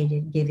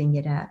giving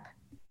it up,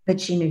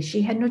 but she knew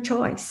she had no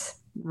choice.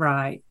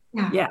 Right.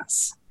 Yeah.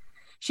 Yes.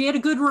 She had a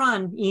good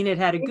run. Enid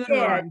had a good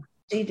run.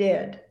 She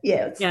did.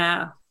 Yes.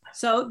 Yeah.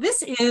 So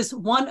this is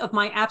one of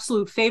my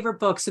absolute favorite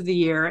books of the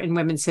year in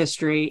women's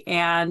history.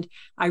 And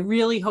I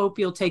really hope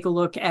you'll take a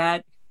look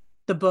at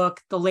the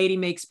book, The Lady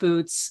Makes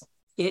Boots.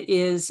 It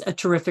is a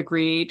terrific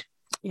read.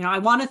 I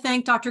want to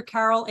thank Dr.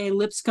 Carol A.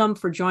 Lipscomb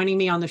for joining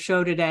me on the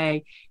show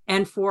today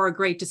and for a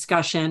great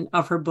discussion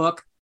of her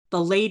book,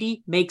 The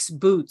Lady Makes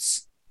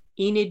Boots,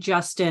 Enid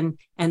Justin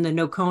and the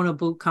Nocona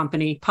Boot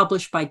Company,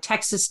 published by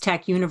Texas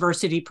Tech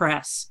University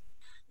Press.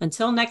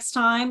 Until next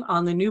time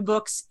on the New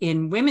Books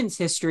in Women's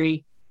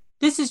History,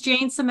 this is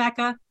Jane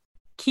Semeka.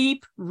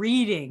 Keep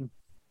reading.